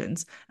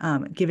patients,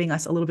 giving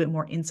us a little bit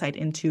more insight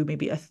into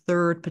maybe a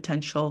third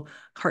potential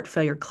heart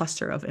failure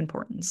cluster of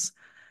importance.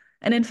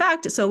 And in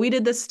fact, so we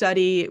did this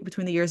study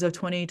between the years of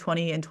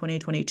 2020 and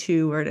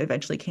 2022, where it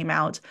eventually came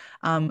out.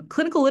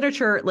 Clinical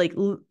literature, like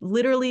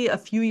literally a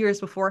few years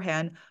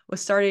beforehand,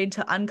 was starting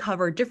to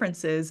uncover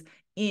differences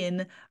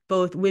in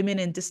both women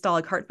in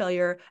systolic heart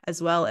failure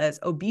as well as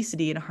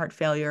obesity in heart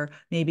failure.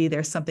 Maybe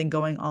there's something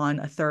going on,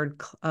 a third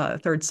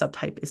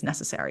subtype is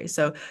necessary.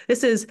 So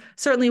this is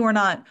certainly, we're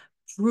not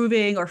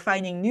proving or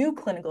finding new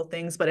clinical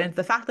things, but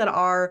the fact that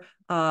our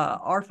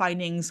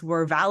findings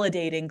were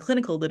validating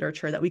clinical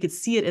literature, that we could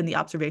see it in the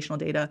observational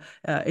data,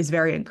 is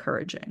very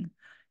encouraging.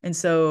 And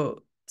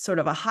so sort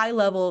of a high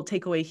level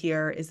takeaway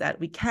here is that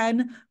we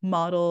can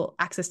model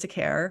access to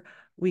care.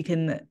 We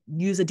can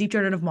use a deep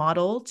generative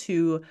model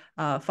to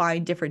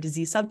find different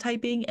disease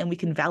subtyping, and we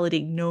can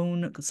validate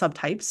known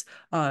subtypes,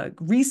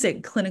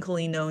 recent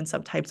clinically known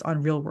subtypes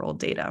on real world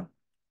data.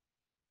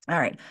 All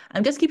right,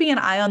 I'm just keeping an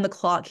eye on the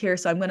clock here,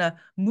 so I'm going to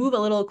move a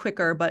little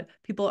quicker, but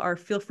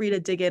feel free to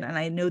dig in, and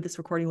I know this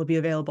recording will be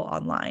available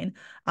online.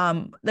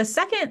 The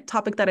second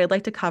topic that I'd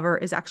like to cover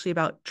is actually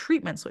about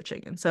treatment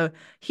switching. And so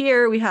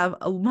here we have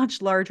a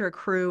much larger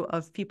crew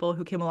of people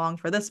who came along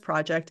for this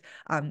project.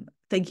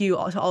 Thank you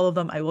to all of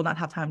them. I will not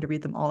have time to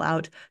read them all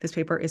out. This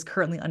paper is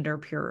currently under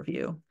peer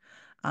review.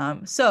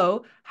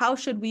 So how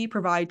should we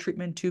provide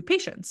treatment to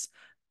patients?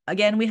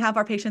 Again, we have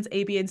our patients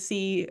A, B, and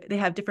C. They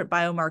have different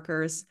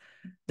biomarkers.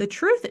 The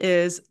truth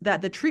is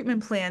that the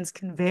treatment plans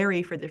can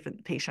vary for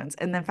different patients.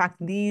 And in fact,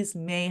 these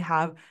may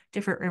have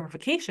different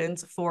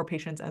ramifications for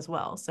patients as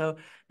well. So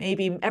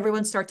maybe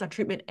everyone starts on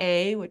treatment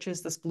A, which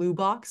is this blue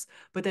box,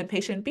 but then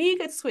patient B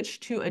gets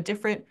switched to a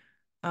different,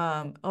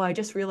 I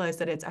just realized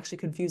that it's actually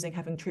confusing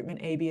having treatment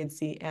A, B, and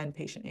C and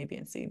patient A, B,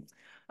 and C.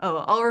 Oh,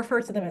 I'll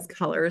refer to them as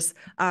colors.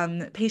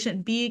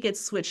 Patient B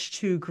gets switched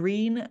to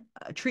green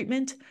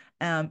treatment,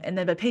 and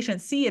then the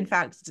patient C, in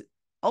fact,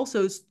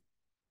 also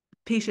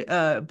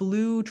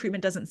blue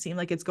treatment doesn't seem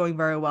like it's going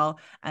very well,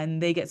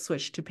 and they get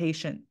switched to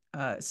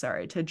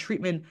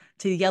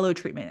to yellow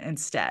treatment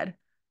instead.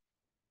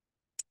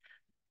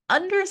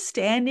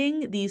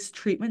 Understanding these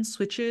treatment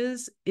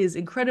switches is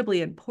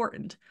incredibly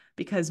important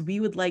because we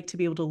would like to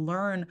be able to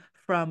learn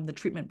from the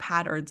treatment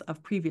patterns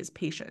of previous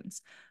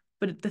patients.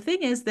 But the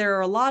thing is, there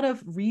are a lot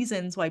of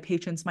reasons why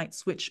patients might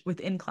switch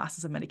within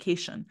classes of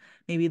medication.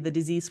 Maybe the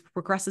disease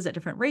progresses at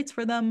different rates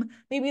for them.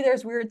 Maybe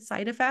there's weird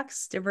side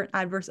effects, different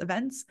adverse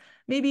events.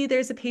 Maybe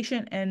there's a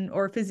patient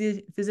or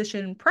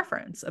physician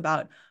preference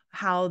about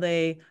how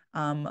they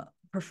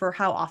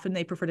how often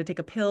they prefer to take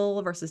a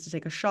pill versus to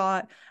take a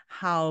shot,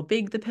 how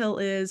big the pill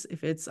is,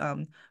 if it's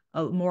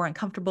more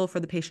uncomfortable for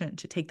the patient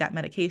to take that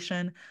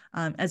medication,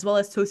 as well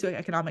as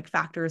socioeconomic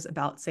factors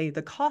about, say,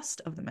 the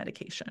cost of the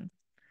medication.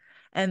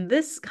 And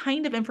this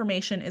kind of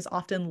information is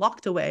often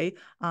locked away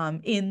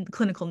in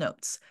clinical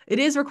notes. It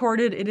is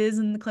recorded, it is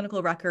in the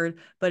clinical record,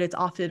 but it's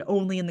often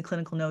only in the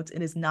clinical notes.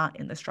 It is not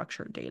in the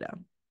structured data.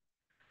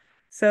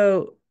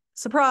 So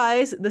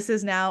surprise, this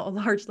is now a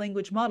large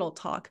language model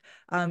talk.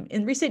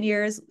 In recent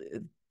years,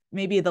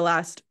 maybe the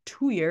last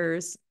 2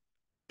 years,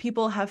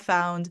 people have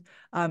found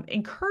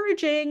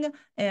encouraging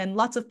and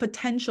lots of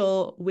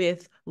potential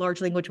with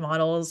large language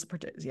models.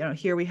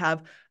 Here we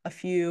have a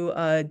few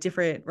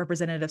different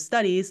representative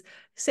studies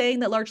saying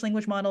that large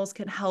language models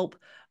can help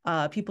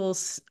people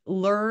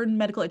learn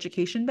medical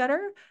education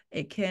better.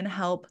 It can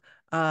help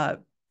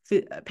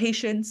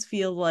patients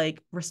feel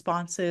like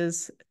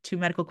responses to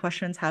medical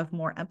questions have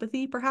more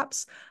empathy,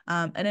 perhaps.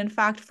 And in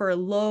fact, for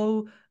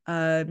low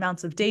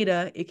amounts of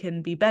data, it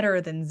can be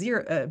better than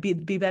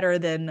better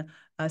than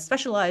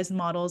specialized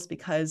models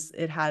because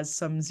it has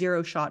some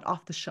zero-shot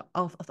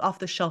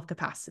off-the-shelf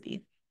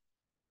capacity.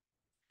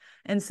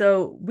 And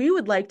so we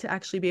would like to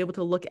actually be able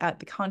to look at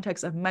the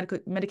context of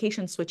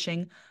medication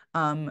switching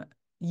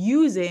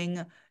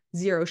using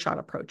zero-shot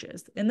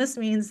approaches. And this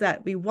means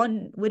that we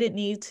wouldn't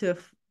need to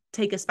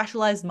take a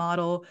specialized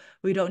model.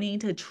 We don't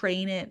need to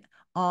train it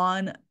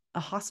on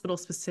a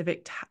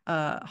specific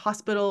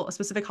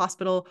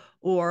hospital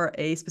or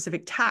a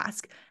specific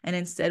task. And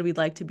instead, we'd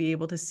like to be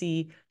able to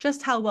see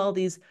just how well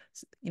these,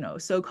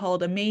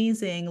 so-called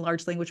amazing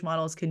large language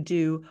models can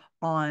do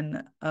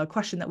on a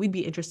question that we'd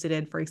be interested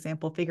in, for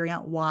example, figuring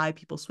out why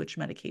people switch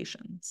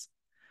medications.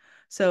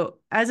 So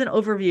as an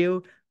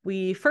overview,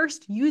 we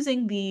first,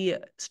 using the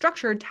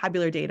structured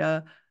tabular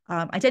data,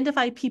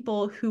 identify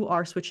people who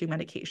are switching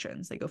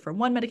medications. They go from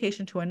one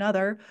medication to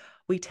another.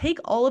 We take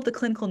all of the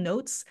clinical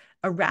notes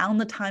around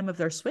the time of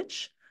their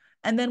switch,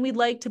 and then we'd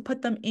like to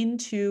put them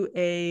into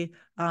a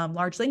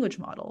large language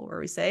model where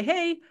we say,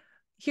 hey,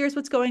 here's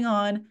what's going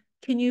on.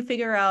 Can you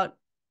figure out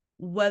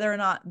whether or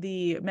not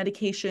the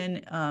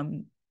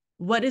medication,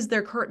 what is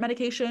their current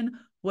medication?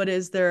 What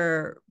is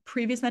their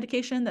previous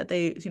medication that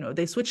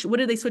they switch? What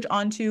did they switch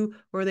onto?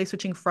 Where are they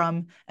switching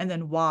from? And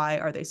then why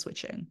are they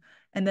switching?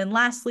 And then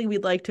lastly,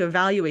 we'd like to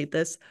evaluate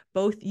this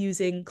both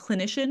using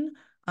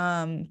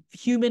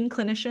human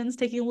clinicians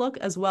taking a look,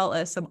 as well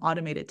as some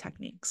automated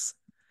techniques.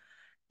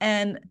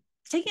 And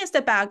taking a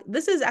step back,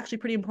 this is actually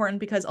pretty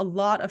important because a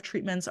lot of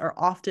treatments are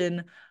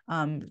often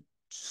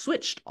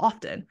switched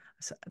often.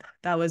 So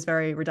that was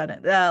very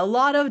redundant. A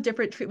lot of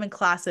different treatment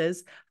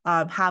classes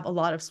have a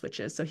lot of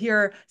switches. So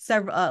here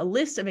are a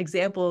list of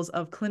examples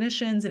of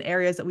clinicians and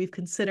areas that we've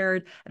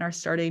considered and are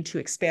starting to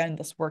expand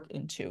this work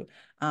into.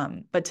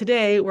 But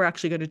today, we're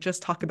actually going to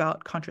just talk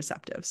about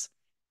contraceptives.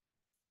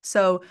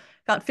 So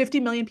about 50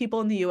 million people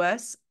in the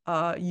US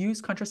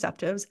use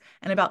contraceptives,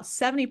 and about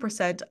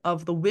 70%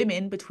 of the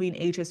women between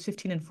ages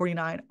 15 and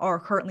 49 are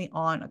currently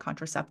on a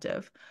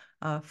contraceptive.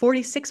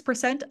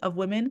 46% of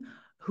women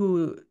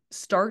who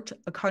start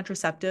a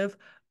contraceptive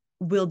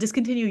will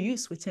discontinue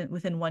use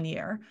within 1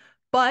 year.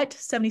 but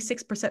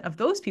 76% of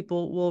those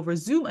people will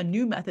resume a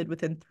new method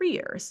within 3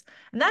 years.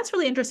 And that's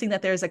really interesting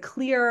that there's a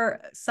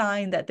clear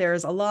sign that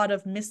there's a lot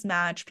of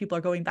mismatch. People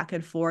are going back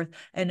and forth.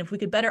 And if we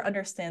could better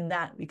understand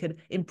that, we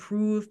could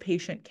improve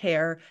patient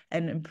care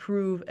and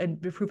improve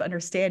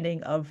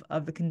understanding of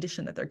the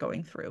condition that they're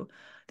going through.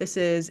 This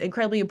is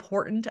incredibly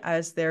important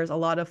as there's a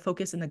lot of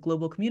focus in the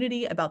global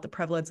community about the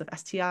prevalence of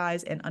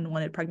STIs and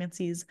unwanted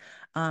pregnancies.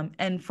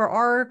 And for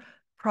our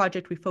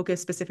project, we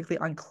focus specifically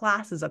on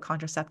classes of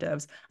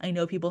contraceptives. I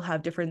know people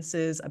have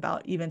differences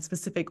about even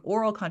specific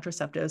oral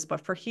contraceptives,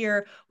 but for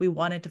here, we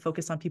wanted to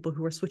focus on people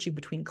who are switching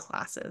between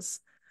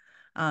classes.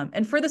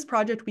 And for this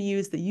project, we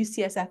use the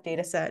UCSF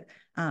dataset.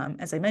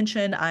 As I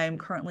mentioned, I'm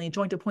currently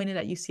joint appointed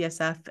at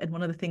UCSF. And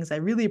one of the things I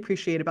really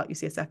appreciate about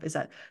UCSF is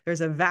that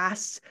there's a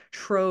vast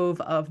trove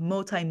of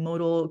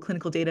multimodal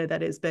clinical data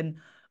that has been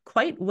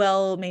quite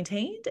well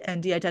maintained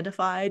and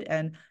de-identified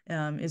and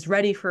is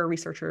ready for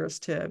researchers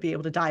to be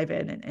able to dive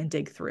in and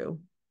dig through.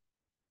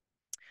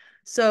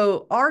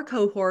 So our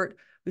cohort,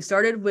 we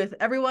started with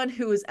everyone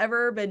who has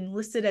ever been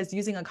listed as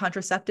using a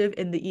contraceptive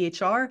in the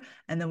EHR,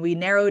 and then we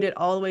narrowed it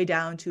all the way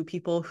down to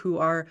people who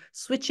are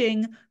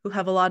switching, who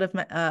have a lot of,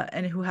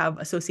 and who have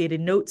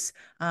associated notes,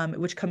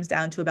 which comes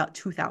down to about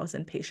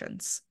 2,000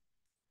 patients.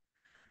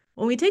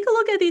 When we take a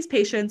look at these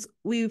patients,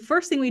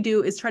 first thing we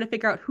do is try to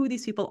figure out who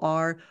these people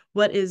are,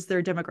 what is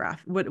their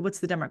demographic, what's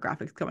the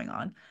demographics going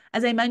on.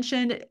 As I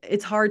mentioned,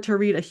 it's hard to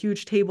read a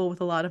huge table with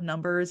a lot of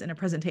numbers in a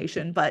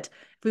presentation, but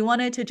if we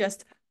wanted to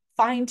just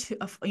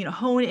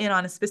hone in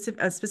on a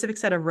specific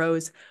set of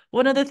rows,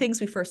 one of the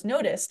things we first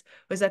noticed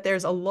was that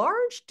there's a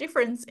large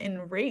difference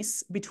in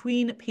race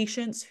between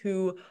patients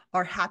who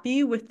are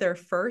happy with their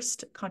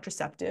first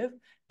contraceptive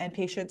and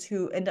patients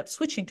who end up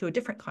switching to a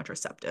different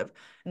contraceptive.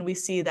 And we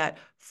see that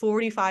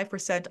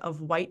 45%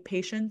 of white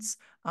patients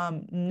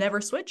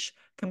never switch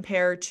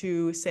compared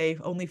to, say,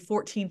 only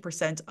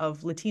 14%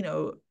 of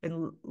Latino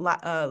and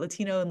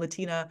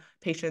Latina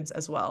patients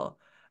as well.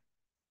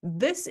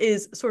 This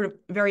is sort of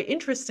very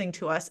interesting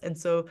to us, and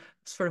so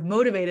sort of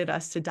motivated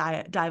us to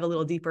dive a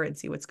little deeper and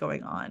see what's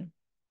going on.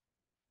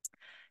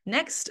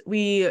 Next,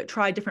 we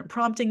tried different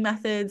prompting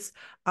methods.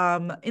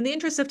 In the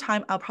interest of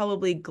time, I'll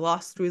probably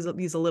gloss through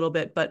these a little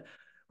bit, but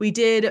we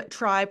did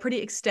try pretty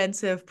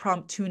extensive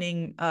prompt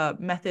tuning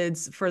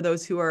methods for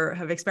those who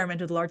have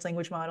experimented with large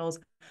language models.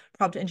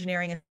 Prompt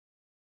engineering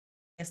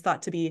is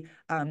thought to be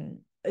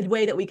a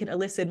way that we can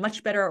elicit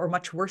much better or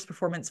much worse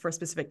performance for a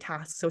specific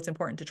task. So it's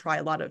important to try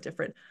a lot of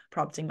different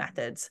prompting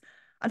methods.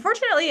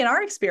 Unfortunately, in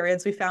our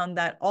experience, we found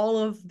that all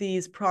of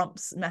these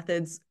prompts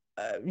methods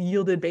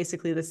yielded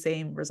basically the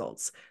same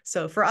results.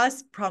 So for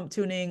us, prompt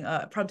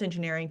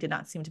engineering did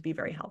not seem to be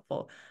very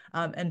helpful.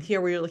 And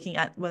here we were looking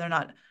at whether or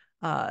not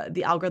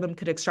the algorithm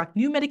could extract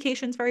new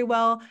medications very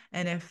well,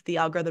 and if the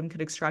algorithm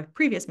could extract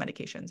previous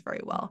medications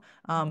very well.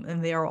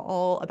 And they are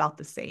all about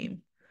the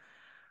same.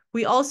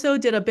 We also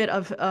did a bit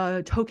of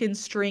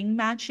string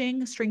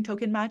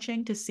token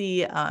matching to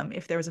see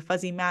if there was a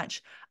fuzzy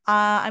match.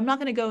 I'm not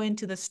going to go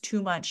into this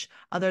too much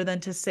other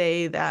than to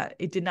say that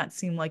it did not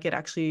seem like it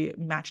actually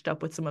matched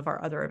up with some of our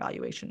other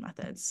evaluation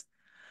methods.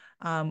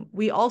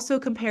 We also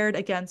compared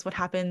against what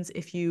happens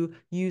if you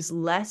use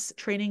less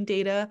training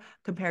data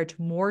compared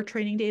to more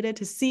training data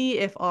to see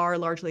if our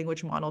large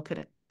language model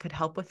could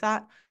help with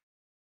that.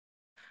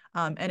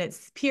 And it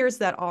appears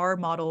that our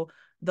model,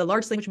 the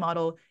large language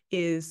model,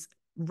 is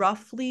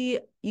roughly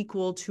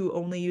equal to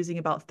only using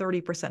about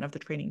 30% of the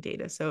training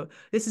data. So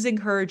this is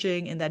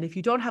encouraging in that if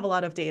you don't have a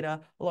lot of data,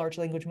 a large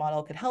language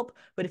model could help.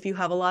 But if you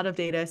have a lot of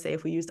data, say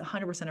if we used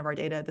 100% of our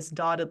data, this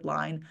dotted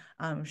line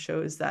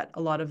shows that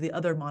a lot of the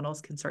other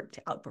models can start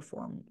to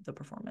outperform the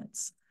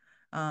performance.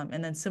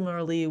 And then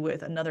similarly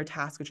with another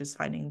task, which is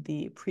finding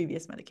the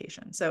previous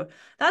medication. So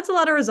that's a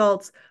lot of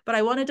results, but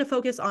I wanted to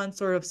focus on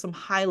sort of some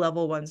high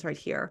level ones right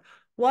here.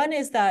 One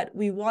is that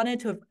we wanted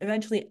to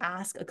eventually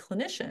ask a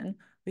clinician.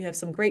 We have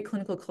some great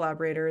clinical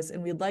collaborators,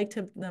 and we'd like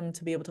them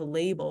to be able to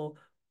label,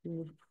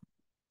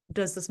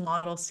 does this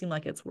model seem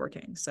like it's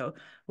working? So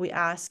we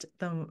asked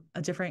them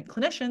different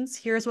clinicians,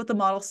 here's what the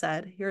model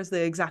said, here's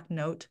the exact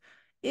note.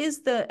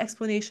 Is the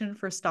explanation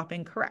for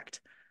stopping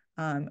correct?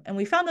 And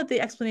we found that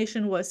the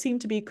explanation seemed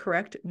to be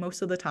correct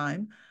most of the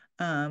time,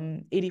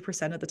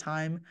 80% of the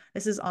time.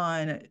 This is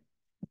on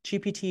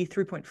GPT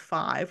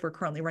 3.5. We're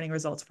currently running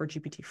results for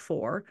GPT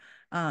 4.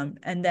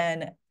 And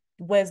then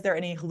was there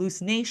any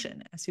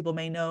hallucination? As people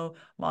may know,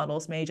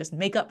 models may just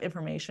make up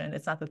information.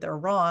 It's not that they're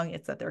wrong,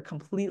 it's that they're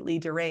completely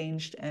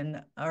deranged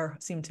and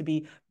seem to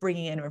be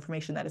bringing in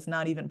information that is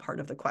not even part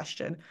of the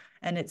question.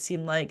 And it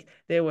seemed like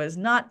there was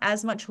not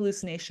as much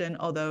hallucination,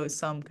 although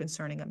some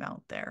concerning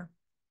amount there.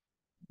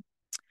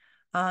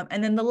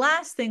 And then the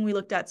last thing we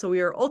looked at, so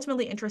we were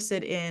ultimately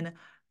interested in,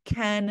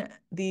 can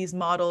these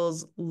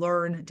models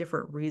learn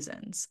different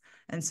reasons?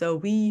 And so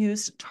we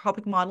used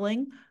topic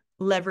modeling,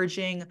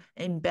 leveraging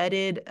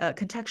embedded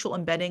contextual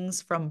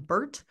embeddings from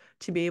BERT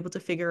to be able to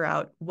figure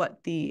out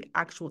what the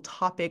actual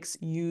topics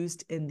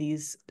used in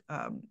these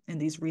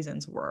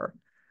reasons were.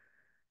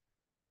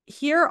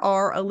 here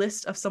are a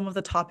list of some of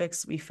the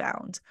topics we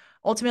found.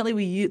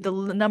 Ultimately, the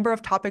number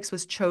of topics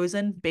was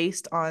chosen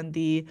based on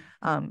the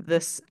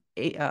this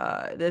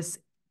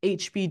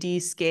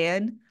HBD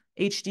scan,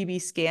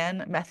 HDB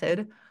scan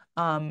method.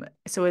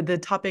 So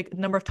the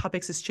number of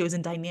topics is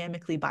chosen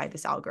dynamically by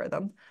this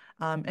algorithm.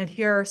 And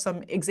here are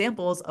some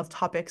examples of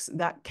topics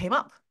that came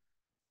up.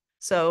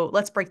 So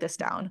let's break this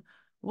down.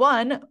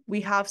 One,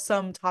 we have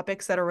some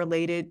topics that are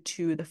related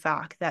to the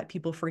fact that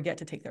people forget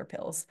to take their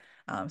pills.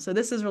 So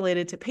this is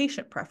related to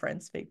patient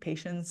preference.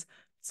 Patients,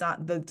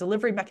 the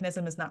delivery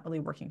mechanism is not really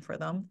working for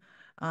them.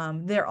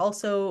 There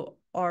also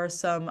are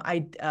some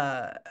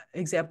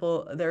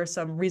there's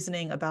some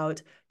reasoning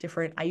about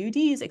different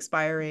IUDs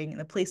expiring and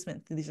the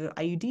placement. These are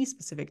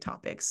IUD-specific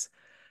topics.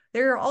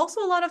 There are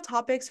also a lot of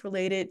topics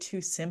related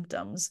to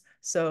symptoms.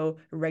 So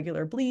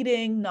irregular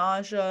bleeding,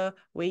 nausea,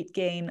 weight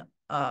gain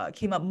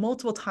came up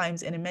multiple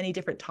times and in many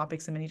different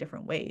topics in many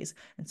different ways.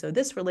 And so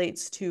this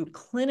relates to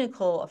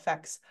clinical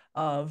effects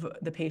of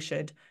the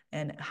patient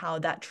and how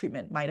that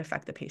treatment might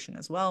affect the patient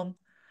as well.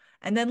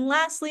 And then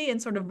lastly, and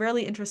sort of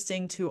really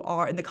interesting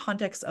in the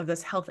context of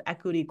this health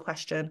equity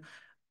question,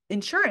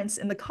 insurance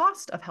and the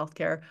cost of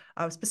healthcare,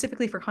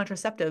 specifically for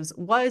contraceptives,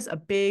 was a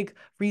big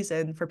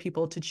reason for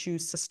people to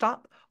choose to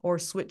stop or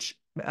switch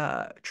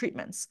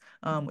treatments,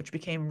 which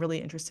became really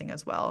interesting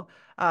as well.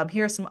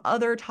 Here are some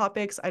other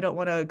topics. I don't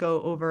want to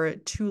go over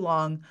it too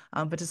long,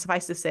 but to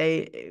suffice to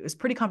say, it was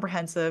pretty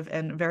comprehensive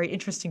and very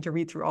interesting to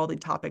read through all the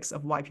topics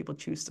of why people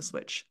choose to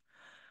switch.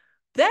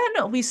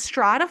 Then we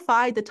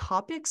stratified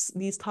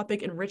these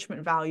topic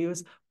enrichment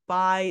values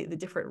by the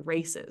different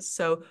races.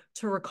 So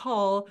to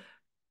recall,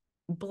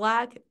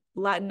 Black,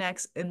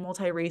 Latinx, and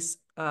multi-race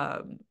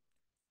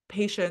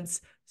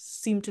patients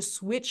seem to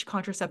switch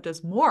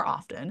contraceptives more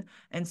often.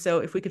 And so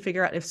if we could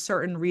figure out if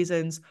certain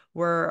reasons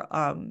were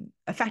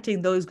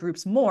affecting those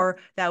groups more,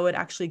 that would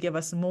actually give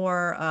us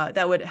more,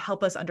 that would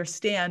help us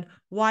understand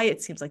why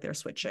it seems like they're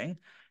switching.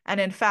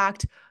 And in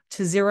fact,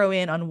 to zero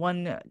in on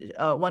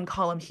one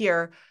column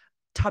here,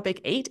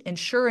 topic 8,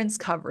 insurance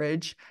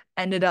coverage,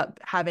 ended up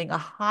having a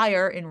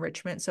higher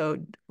enrichment. So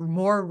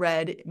more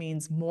red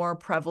means more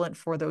prevalent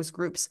for those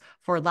groups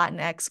for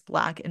Latinx,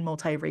 Black, and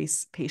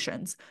multi-race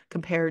patients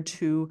compared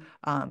to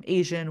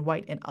Asian,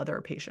 white, and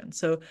other patients.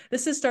 So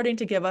this is starting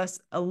to give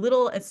us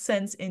a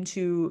sense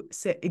into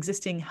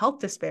existing health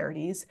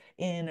disparities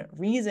in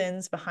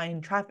reasons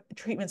behind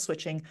treatment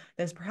switching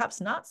that is perhaps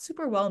not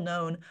super well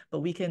known, but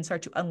we can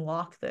start to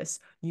unlock this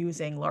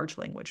using large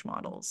language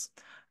models.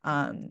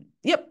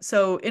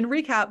 So in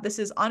recap, this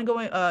is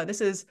ongoing.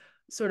 This is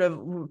sort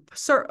of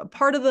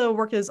part of the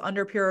work is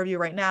under peer review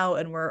right now,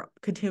 and we're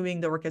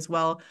continuing the work as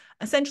well,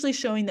 essentially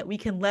showing that we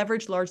can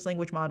leverage large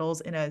language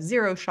models in a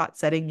zero-shot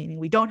setting, meaning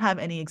we don't have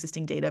any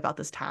existing data about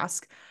this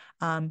task.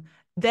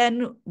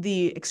 Then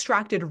the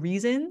extracted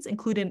reasons,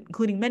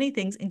 including many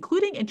things,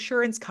 including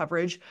insurance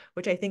coverage,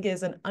 which I think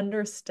is an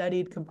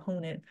understudied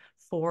component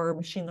for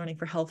machine learning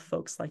for health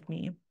folks like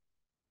me.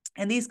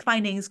 And these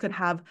findings could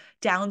have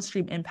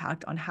downstream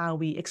impact on how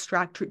we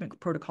extract treatment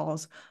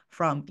protocols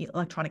from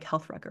electronic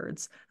health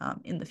records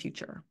in the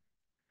future.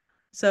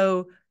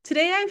 So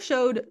today I've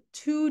showed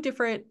 2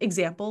 different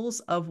examples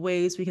of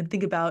ways we can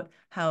think about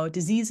how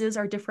diseases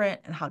are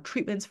different and how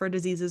treatments for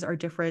diseases are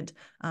different,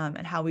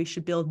 and how we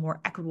should build more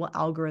equitable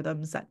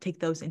algorithms that take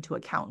those into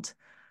account.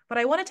 But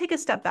I want to take a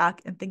step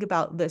back and think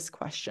about this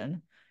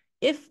question.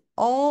 If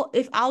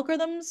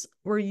algorithms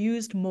were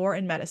used more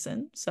in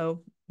medicine,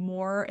 so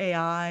more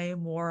AI,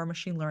 more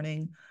machine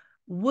learning,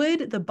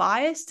 would the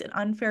biased and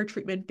unfair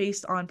treatment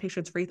based on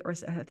patients' race or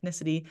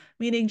ethnicity,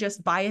 meaning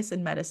just bias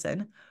in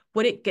medicine,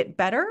 would it get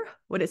better?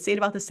 Would it stay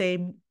about the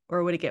same,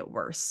 or would it get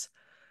worse?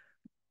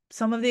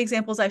 Some of the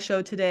examples I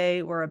showed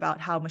today were about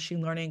how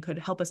machine learning could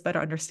help us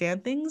better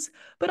understand things,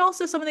 but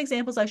also some of the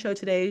examples I showed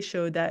today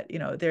showed that,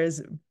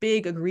 there's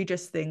big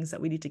egregious things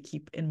that we need to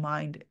keep in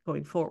mind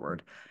going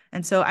forward.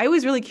 And so I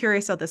was really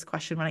curious about this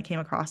question when I came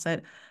across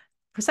it,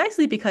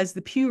 precisely because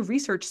the Pew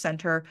Research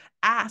Center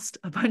asked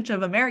a bunch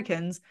of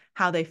Americans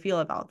how they feel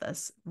about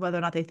this, whether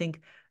or not they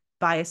think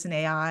bias in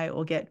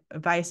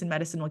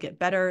medicine will get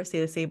better,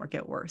 stay the same, or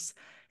get worse.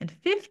 And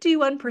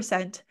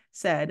 51%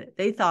 said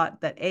they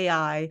thought that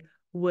AI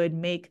would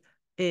make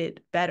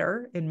it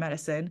better in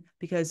medicine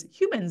because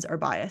humans are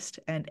biased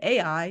and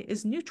AI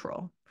is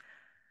neutral.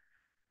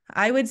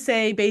 I would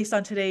say, based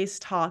on today's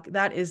talk,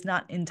 that is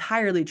not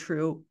entirely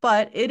true,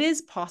 but it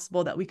is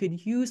possible that we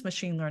could use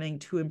machine learning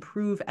to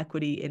improve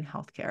equity in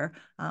healthcare,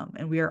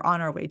 and we are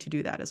on our way to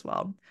do that as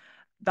well.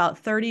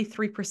 About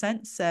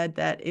 33% said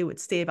that it would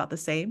stay about the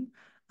same.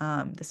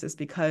 This is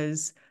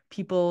because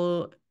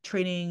people,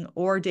 training,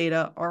 or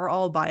data are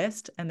all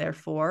biased, and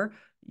therefore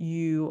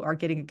you are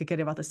getting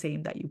about the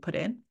same that you put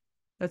in.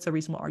 That's a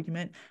reasonable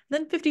argument.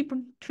 And then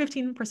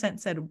 15%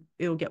 said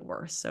it will get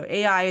worse. So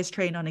AI is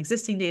trained on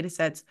existing data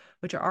sets,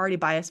 which are already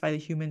biased by the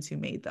humans who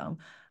made them.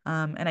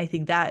 And I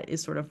think that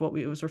is sort of what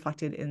was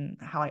reflected in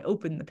how I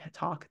opened the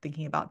talk,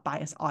 thinking about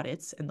bias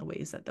audits and the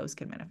ways that those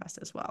can manifest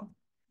as well.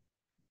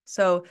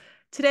 So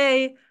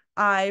today,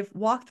 I've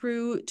walked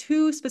through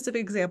 2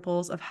 specific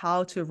examples of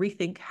how to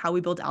rethink how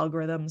we build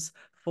algorithms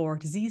for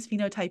disease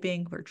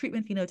phenotyping, for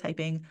treatment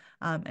phenotyping,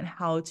 and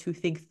how to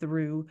think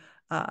through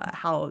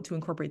how to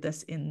incorporate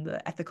this in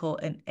the ethical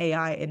and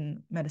AI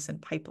in medicine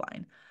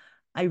pipeline.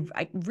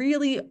 I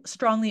really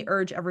strongly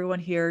urge everyone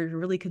here to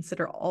really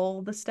consider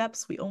all the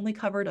steps. We only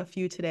covered a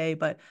few today,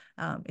 but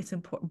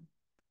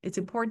it's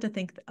important to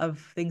think of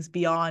things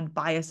beyond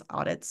bias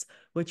audits,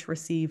 which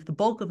receive the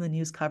bulk of the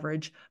news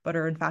coverage, but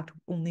are in fact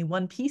only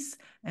one piece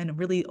and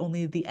really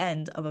only the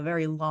end of a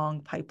very long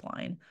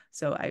pipeline.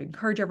 So I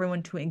encourage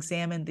everyone to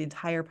examine the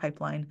entire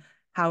pipeline.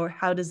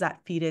 How does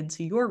that feed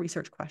into your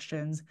research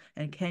questions,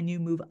 and can you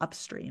move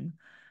upstream?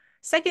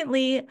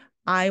 Secondly,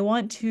 I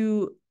want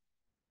to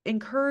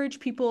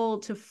encourage people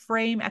to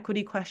frame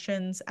equity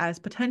questions as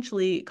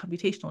potentially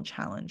computational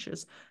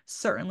challenges.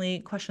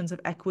 Certainly, questions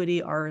of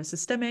equity are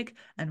systemic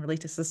and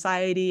relate to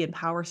society and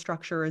power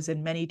structures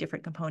in many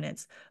different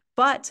components,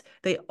 but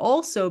they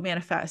also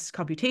manifest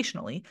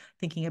computationally,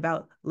 thinking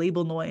about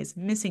label noise,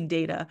 missing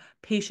data,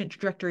 patient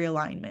trajectory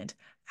alignment.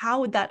 How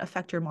would that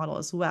affect your model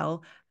as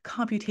well?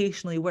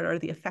 Computationally, what are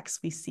the effects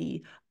we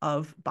see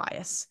of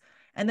bias?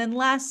 And then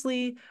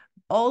lastly,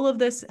 all of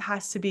this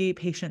has to be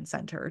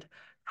patient-centered.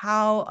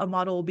 How a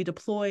model will be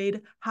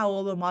deployed, how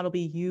will the model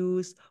be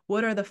used,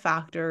 what are the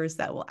factors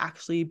that will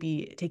actually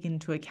be taken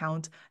into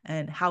account,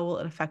 and how will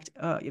it affect,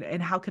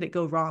 and how could it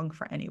go wrong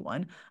for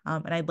anyone?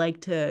 And I'd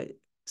like to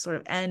sort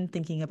of end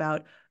thinking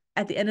about,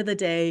 at the end of the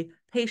day,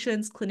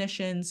 patients,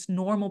 clinicians,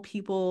 normal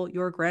people,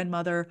 your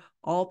grandmother,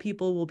 all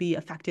people will be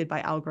affected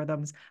by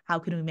algorithms. How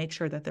can we make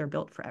sure that they're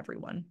built for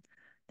everyone?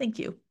 Thank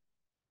you.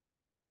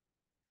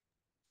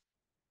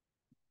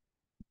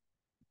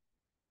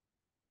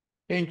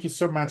 Thank you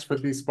so much for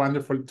this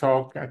wonderful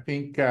talk. I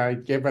think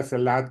it gave us a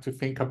lot to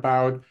think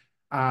about.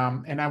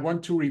 And I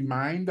want to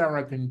remind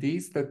our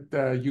attendees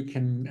that you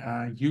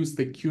can use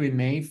the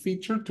Q&A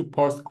feature to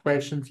post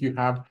questions you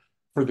have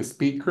for the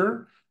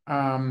speaker,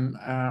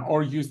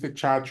 or use the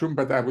chat room,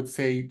 but I would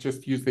say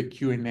just use the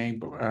Q&A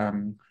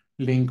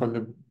link on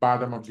the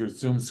bottom of your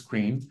Zoom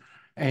screen.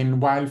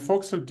 And while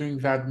folks are doing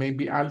that,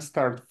 maybe I'll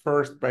start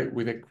first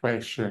with a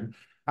question.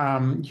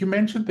 You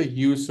mentioned the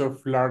use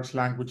of large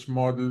language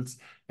models,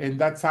 and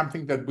that's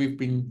something that we've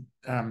been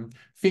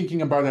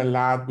thinking about a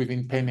lot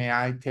within Penn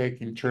AI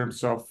Tech in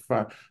terms of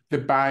the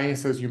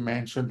bias, as you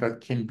mentioned, that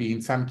can be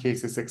in some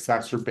cases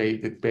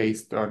exacerbated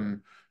based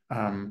on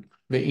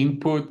the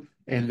input.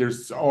 And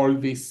there's all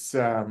these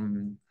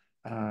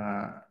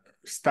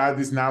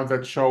studies now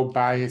that show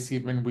bias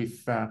even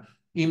with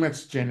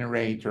image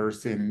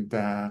generators, and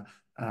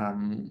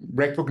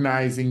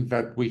recognizing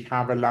that we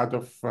have a lot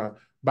of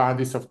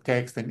bodies of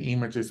text and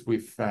images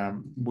with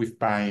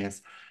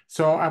bias.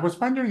 So I was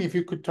wondering if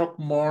you could talk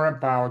more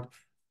about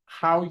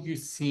how you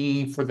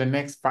see for the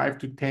next 5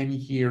 to 10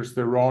 years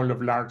the role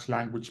of large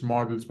language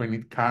models when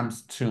it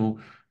comes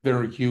to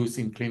their use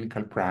in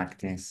clinical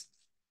practice.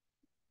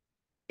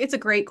 It's a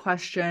great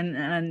question,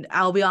 and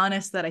I'll be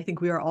honest that I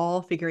think we are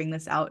all figuring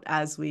this out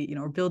as we,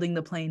 we're building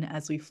the plane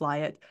as we fly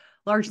it.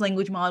 Large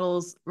language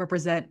models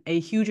represent a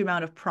huge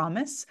amount of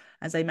promise.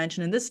 As I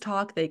mentioned in this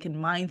talk, they can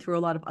mine through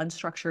a lot of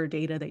unstructured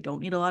data. They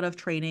don't need a lot of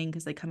training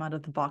because they come out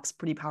of the box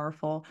pretty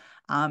powerful,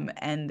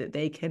 and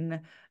they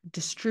can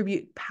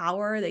distribute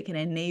power. They can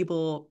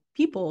enable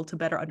people to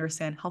better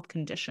understand health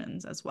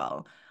conditions as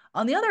well.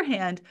 On the other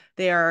hand,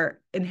 they are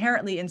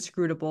inherently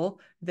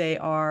inscrutable. They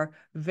are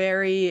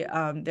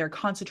they're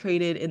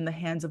concentrated in the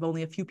hands of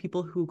only a few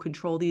people who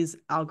control these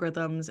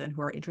algorithms and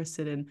who are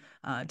interested in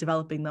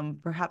developing them,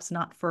 perhaps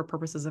not for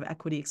purposes of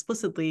equity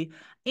explicitly,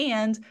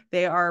 and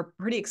they are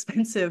pretty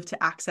expensive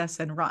to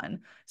access and run.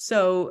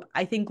 So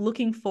I think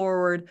looking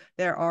forward,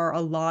 there are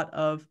a lot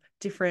of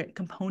different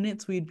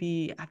components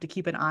we'd have to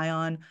keep an eye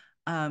on.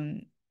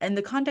 In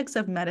the context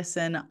of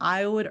medicine,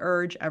 I would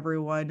urge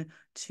everyone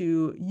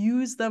to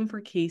use them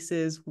for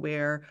cases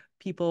where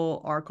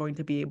people are going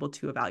to be able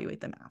to evaluate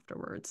them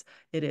afterwards.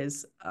 It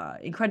is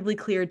incredibly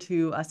clear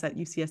to us at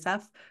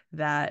UCSF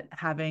that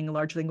having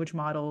large language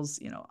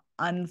models,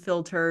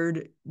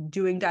 unfiltered,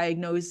 doing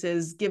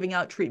diagnoses, giving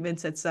out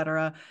treatments, et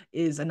cetera,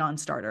 is a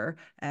non-starter,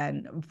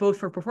 and both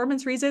for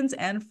performance reasons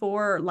and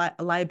for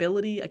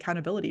liability,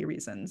 accountability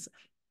reasons.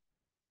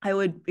 I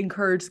would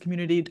encourage the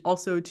community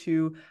also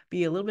to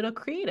be a little bit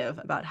creative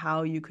about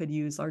how you could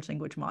use large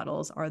language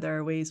models. Are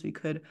there ways we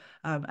could,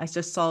 I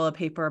just saw a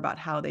paper about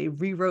how they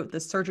rewrote the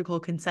surgical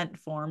consent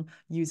form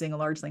using a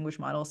large language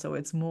model, so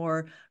it's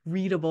more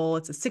readable.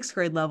 It's a 6th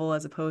grade level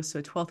as opposed to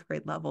a 12th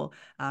grade level.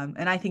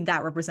 And I think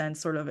that represents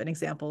sort of an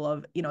example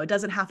of, it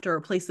doesn't have to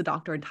replace the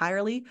doctor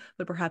entirely,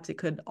 but perhaps it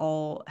could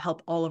all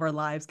help all of our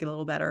lives get a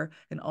little better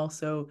and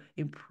also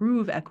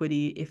improve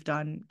equity if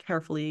done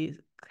carefully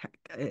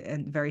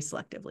and very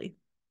selectively.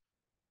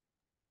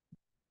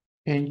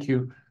 Thank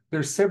you.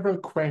 There's several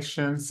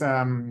questions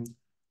from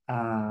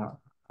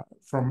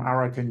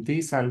our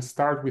attendees. I'll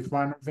start with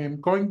one of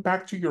them. Going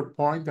back to your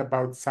point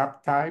about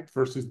subtype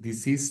versus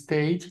disease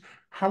stage,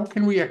 how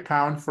can we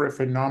account for a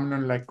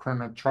phenomenon like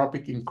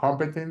chronotropic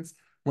incompetence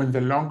when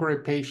the longer a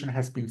patient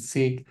has been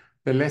sick,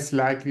 the less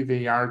likely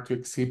they are to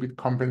exhibit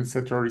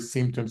compensatory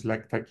symptoms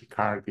like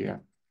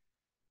tachycardia?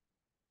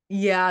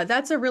 Yeah,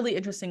 that's a really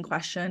interesting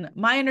question.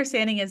 My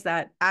understanding is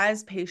that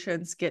as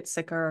patients get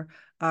sicker,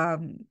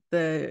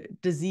 the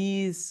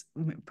disease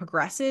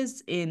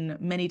progresses in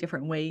many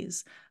different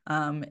ways.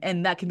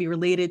 And that can be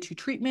related to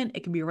treatment.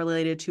 It can be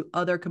related to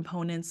other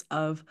components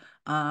of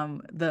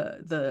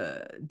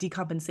the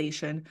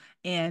decompensation.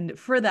 And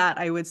for that,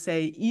 I would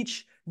say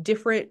each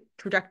different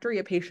trajectory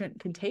a patient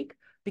can take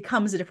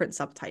becomes a different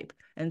subtype.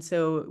 And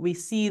so we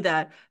see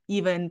that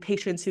even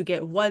patients who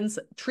get one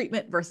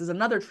treatment versus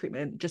another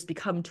treatment just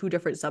become two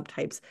different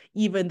subtypes,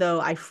 even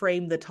though I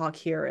frame the talk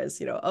here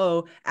as,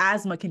 oh,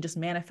 asthma can just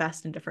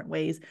manifest in different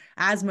ways.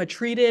 Asthma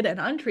treated and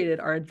untreated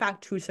are in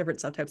fact two different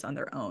subtypes on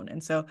their own.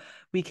 And so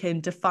we can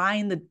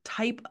define the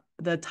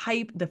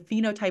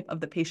phenotype of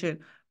the patient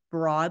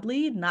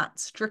broadly,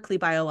 not strictly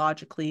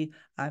biologically,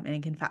 and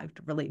it can in fact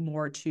relate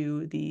more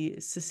to the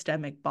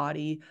systemic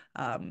body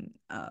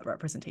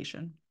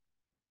representation.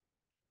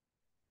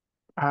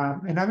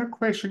 Another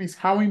question is,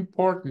 how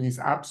important is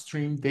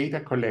upstream data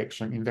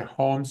collection in the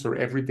homes or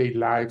everyday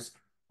lives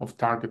of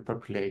target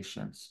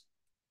populations?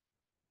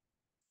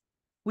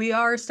 We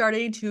are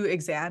starting to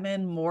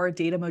examine more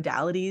data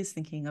modalities,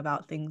 thinking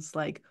about things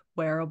like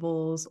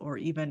wearables, or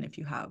even if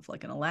you have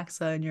like an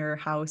Alexa in your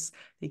house,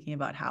 thinking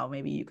about how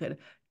maybe you could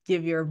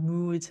give your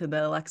mood to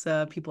the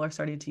Alexa. People are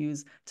starting to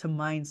use to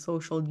mine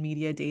social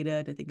media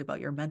data to think about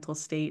your mental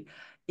state.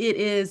 It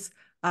is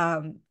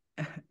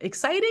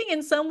exciting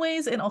in some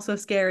ways and also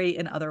scary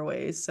in other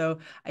ways. So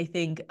I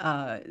think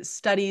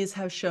studies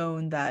have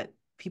shown that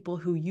people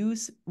who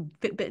use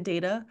Fitbit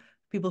data,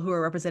 people who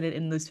are represented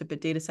in those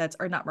Fitbit data sets,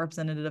 are not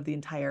representative of the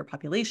entire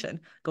population,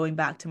 going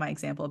back to my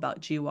example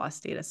about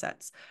GWAS data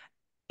sets.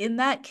 In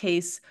that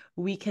case,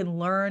 we can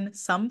learn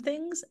some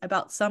things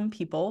about some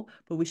people,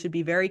 but we should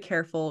be very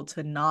careful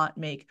to not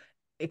make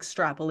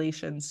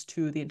extrapolations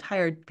to the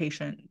entire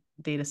patient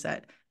data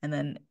set, and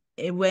then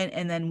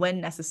when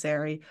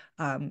necessary,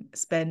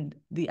 spend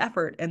the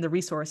effort and the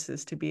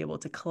resources to be able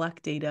to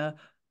collect data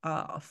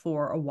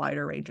for a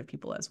wider range of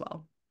people as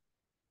well.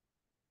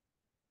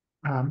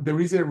 There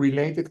is a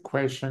related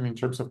question in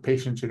terms of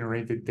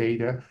patient-generated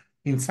data.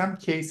 In some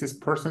cases,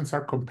 persons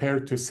are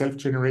compared to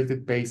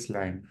self-generated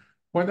baseline.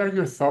 What are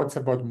your thoughts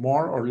about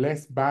more or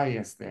less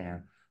bias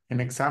there? An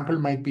example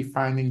might be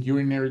finding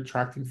urinary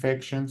tract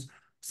infections.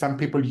 Some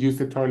people use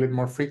the toilet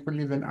more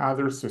frequently than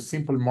others, so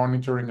simple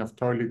monitoring of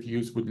toilet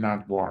use would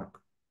not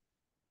work.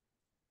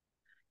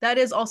 That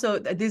is also,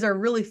 these are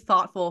really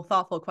thoughtful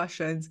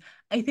questions.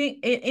 I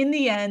think in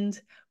the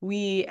end,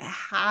 we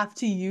have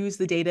to use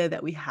the data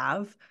that we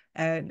have,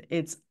 and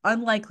it's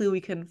unlikely we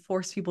can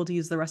force people to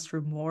use the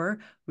restroom more.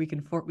 We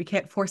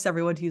can't force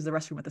everyone to use the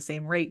restroom at the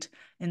same rate.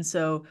 And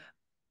so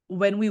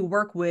when we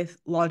work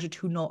with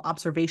longitudinal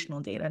observational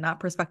data,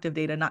 not prospective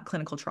data, not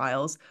clinical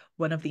trials,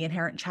 one of the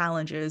inherent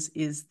challenges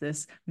is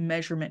this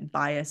measurement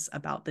bias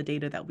about the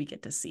data that we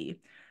get to see.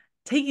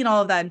 Taking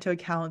all of that into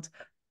account,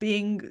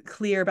 being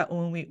clear about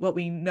what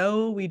we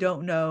know we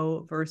don't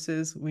know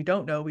versus we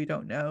don't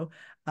know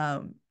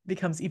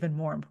becomes even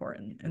more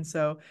important. And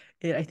so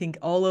I think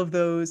all of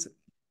those,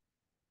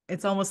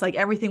 it's almost like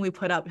everything we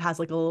put up has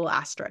like a little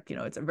asterisk.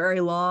 It's a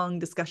very long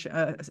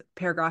discussion,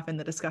 paragraph in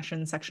the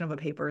discussion section of a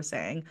paper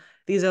saying,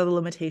 these are the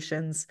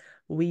limitations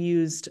we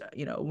used,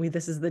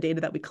 this is the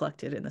data that we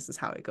collected and this is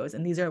how it goes.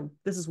 And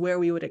this is where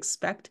we would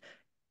expect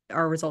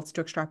our results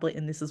to extrapolate,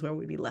 and this is where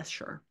we'd be less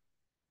sure.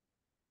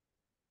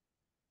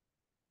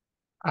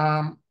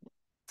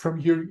 From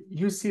your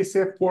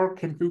UCSF work,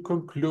 can you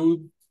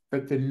conclude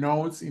that the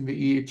nodes in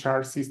the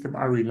EHR system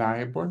are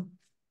reliable?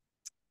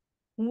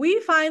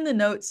 We find the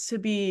notes to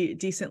be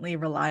decently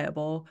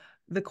reliable.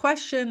 The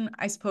question,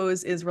 I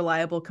suppose, is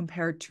reliable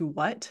compared to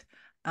what?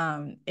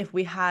 If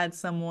we had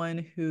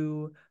someone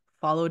who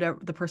followed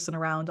the person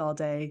around all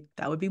day,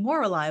 that would be more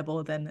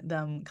reliable than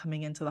them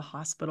coming into the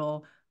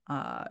hospital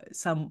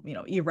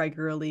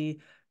irregularly,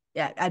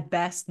 at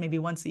best, maybe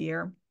once a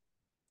year.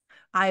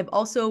 I've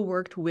also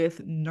worked with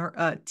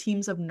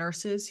teams of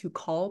nurses who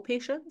call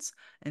patients.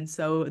 And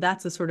so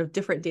that's a sort of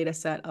different data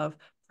set of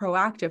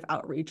proactive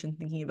outreach and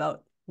thinking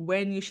about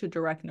when you should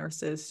direct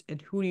nurses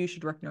and who you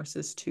should direct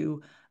nurses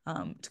to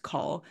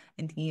call,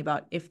 and thinking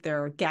about if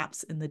there are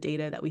gaps in the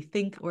data that we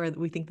think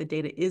the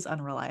data is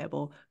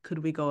unreliable, could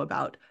we go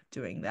about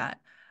doing that?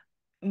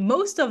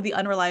 Most of the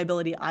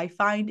unreliability I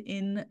find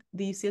in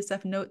the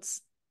UCSF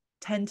notes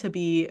tend to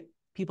be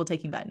people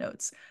taking bad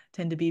notes,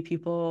 tend to be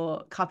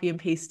people copy and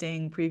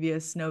pasting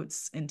previous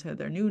notes into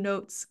their new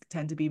notes,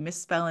 tend to be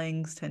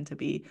misspellings, tend to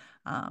be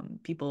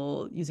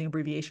people using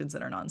abbreviations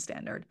that are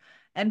non-standard.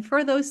 And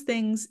for those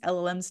things,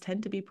 LLMs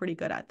tend to be pretty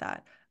good at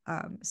that.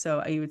 So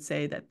I would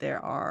say that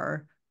there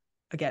are,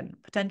 again,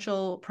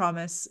 potential,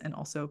 promise, and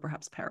also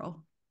perhaps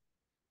peril.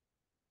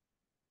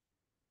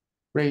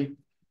 Great.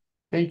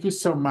 Thank you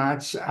so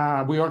much.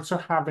 We also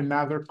have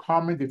another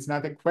comment. It's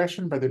not a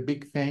question, but a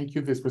big thank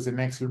you. This was an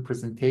excellent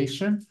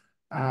presentation,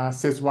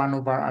 says one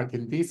of our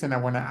attendees, and I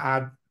want to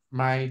add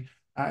my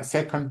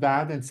second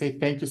that and say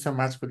thank you so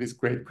much for this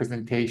great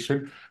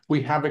presentation.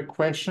 We have a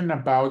question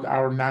about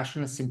our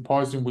national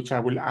symposium, which I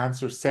will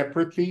answer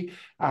separately,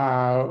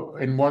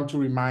 and want to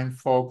remind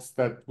folks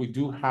that we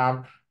do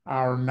have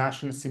our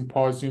national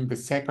symposium, the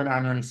second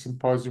annual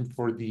symposium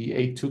for the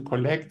A2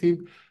 Collective,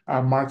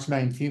 March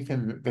 19th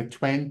and the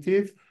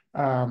 20th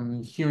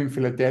here in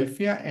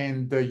Philadelphia.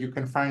 And you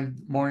can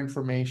find more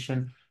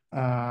information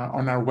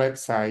on our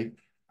website.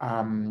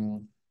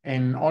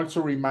 And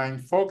also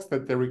remind folks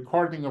that the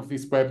recording of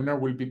this webinar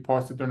will be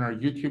posted on our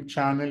YouTube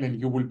channel,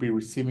 and you will be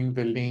receiving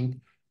the link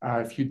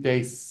a few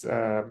days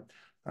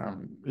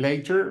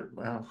later,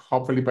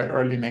 hopefully by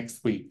early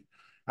next week.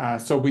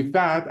 So with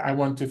that, I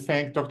want to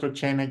thank Dr.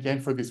 Chen again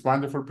for this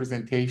wonderful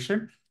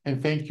presentation,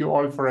 and thank you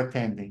all for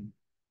attending.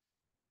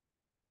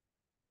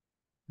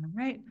 All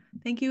right.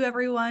 Thank you,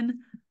 everyone.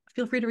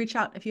 Feel free to reach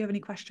out if you have any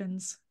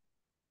questions.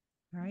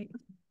 All right.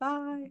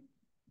 Bye.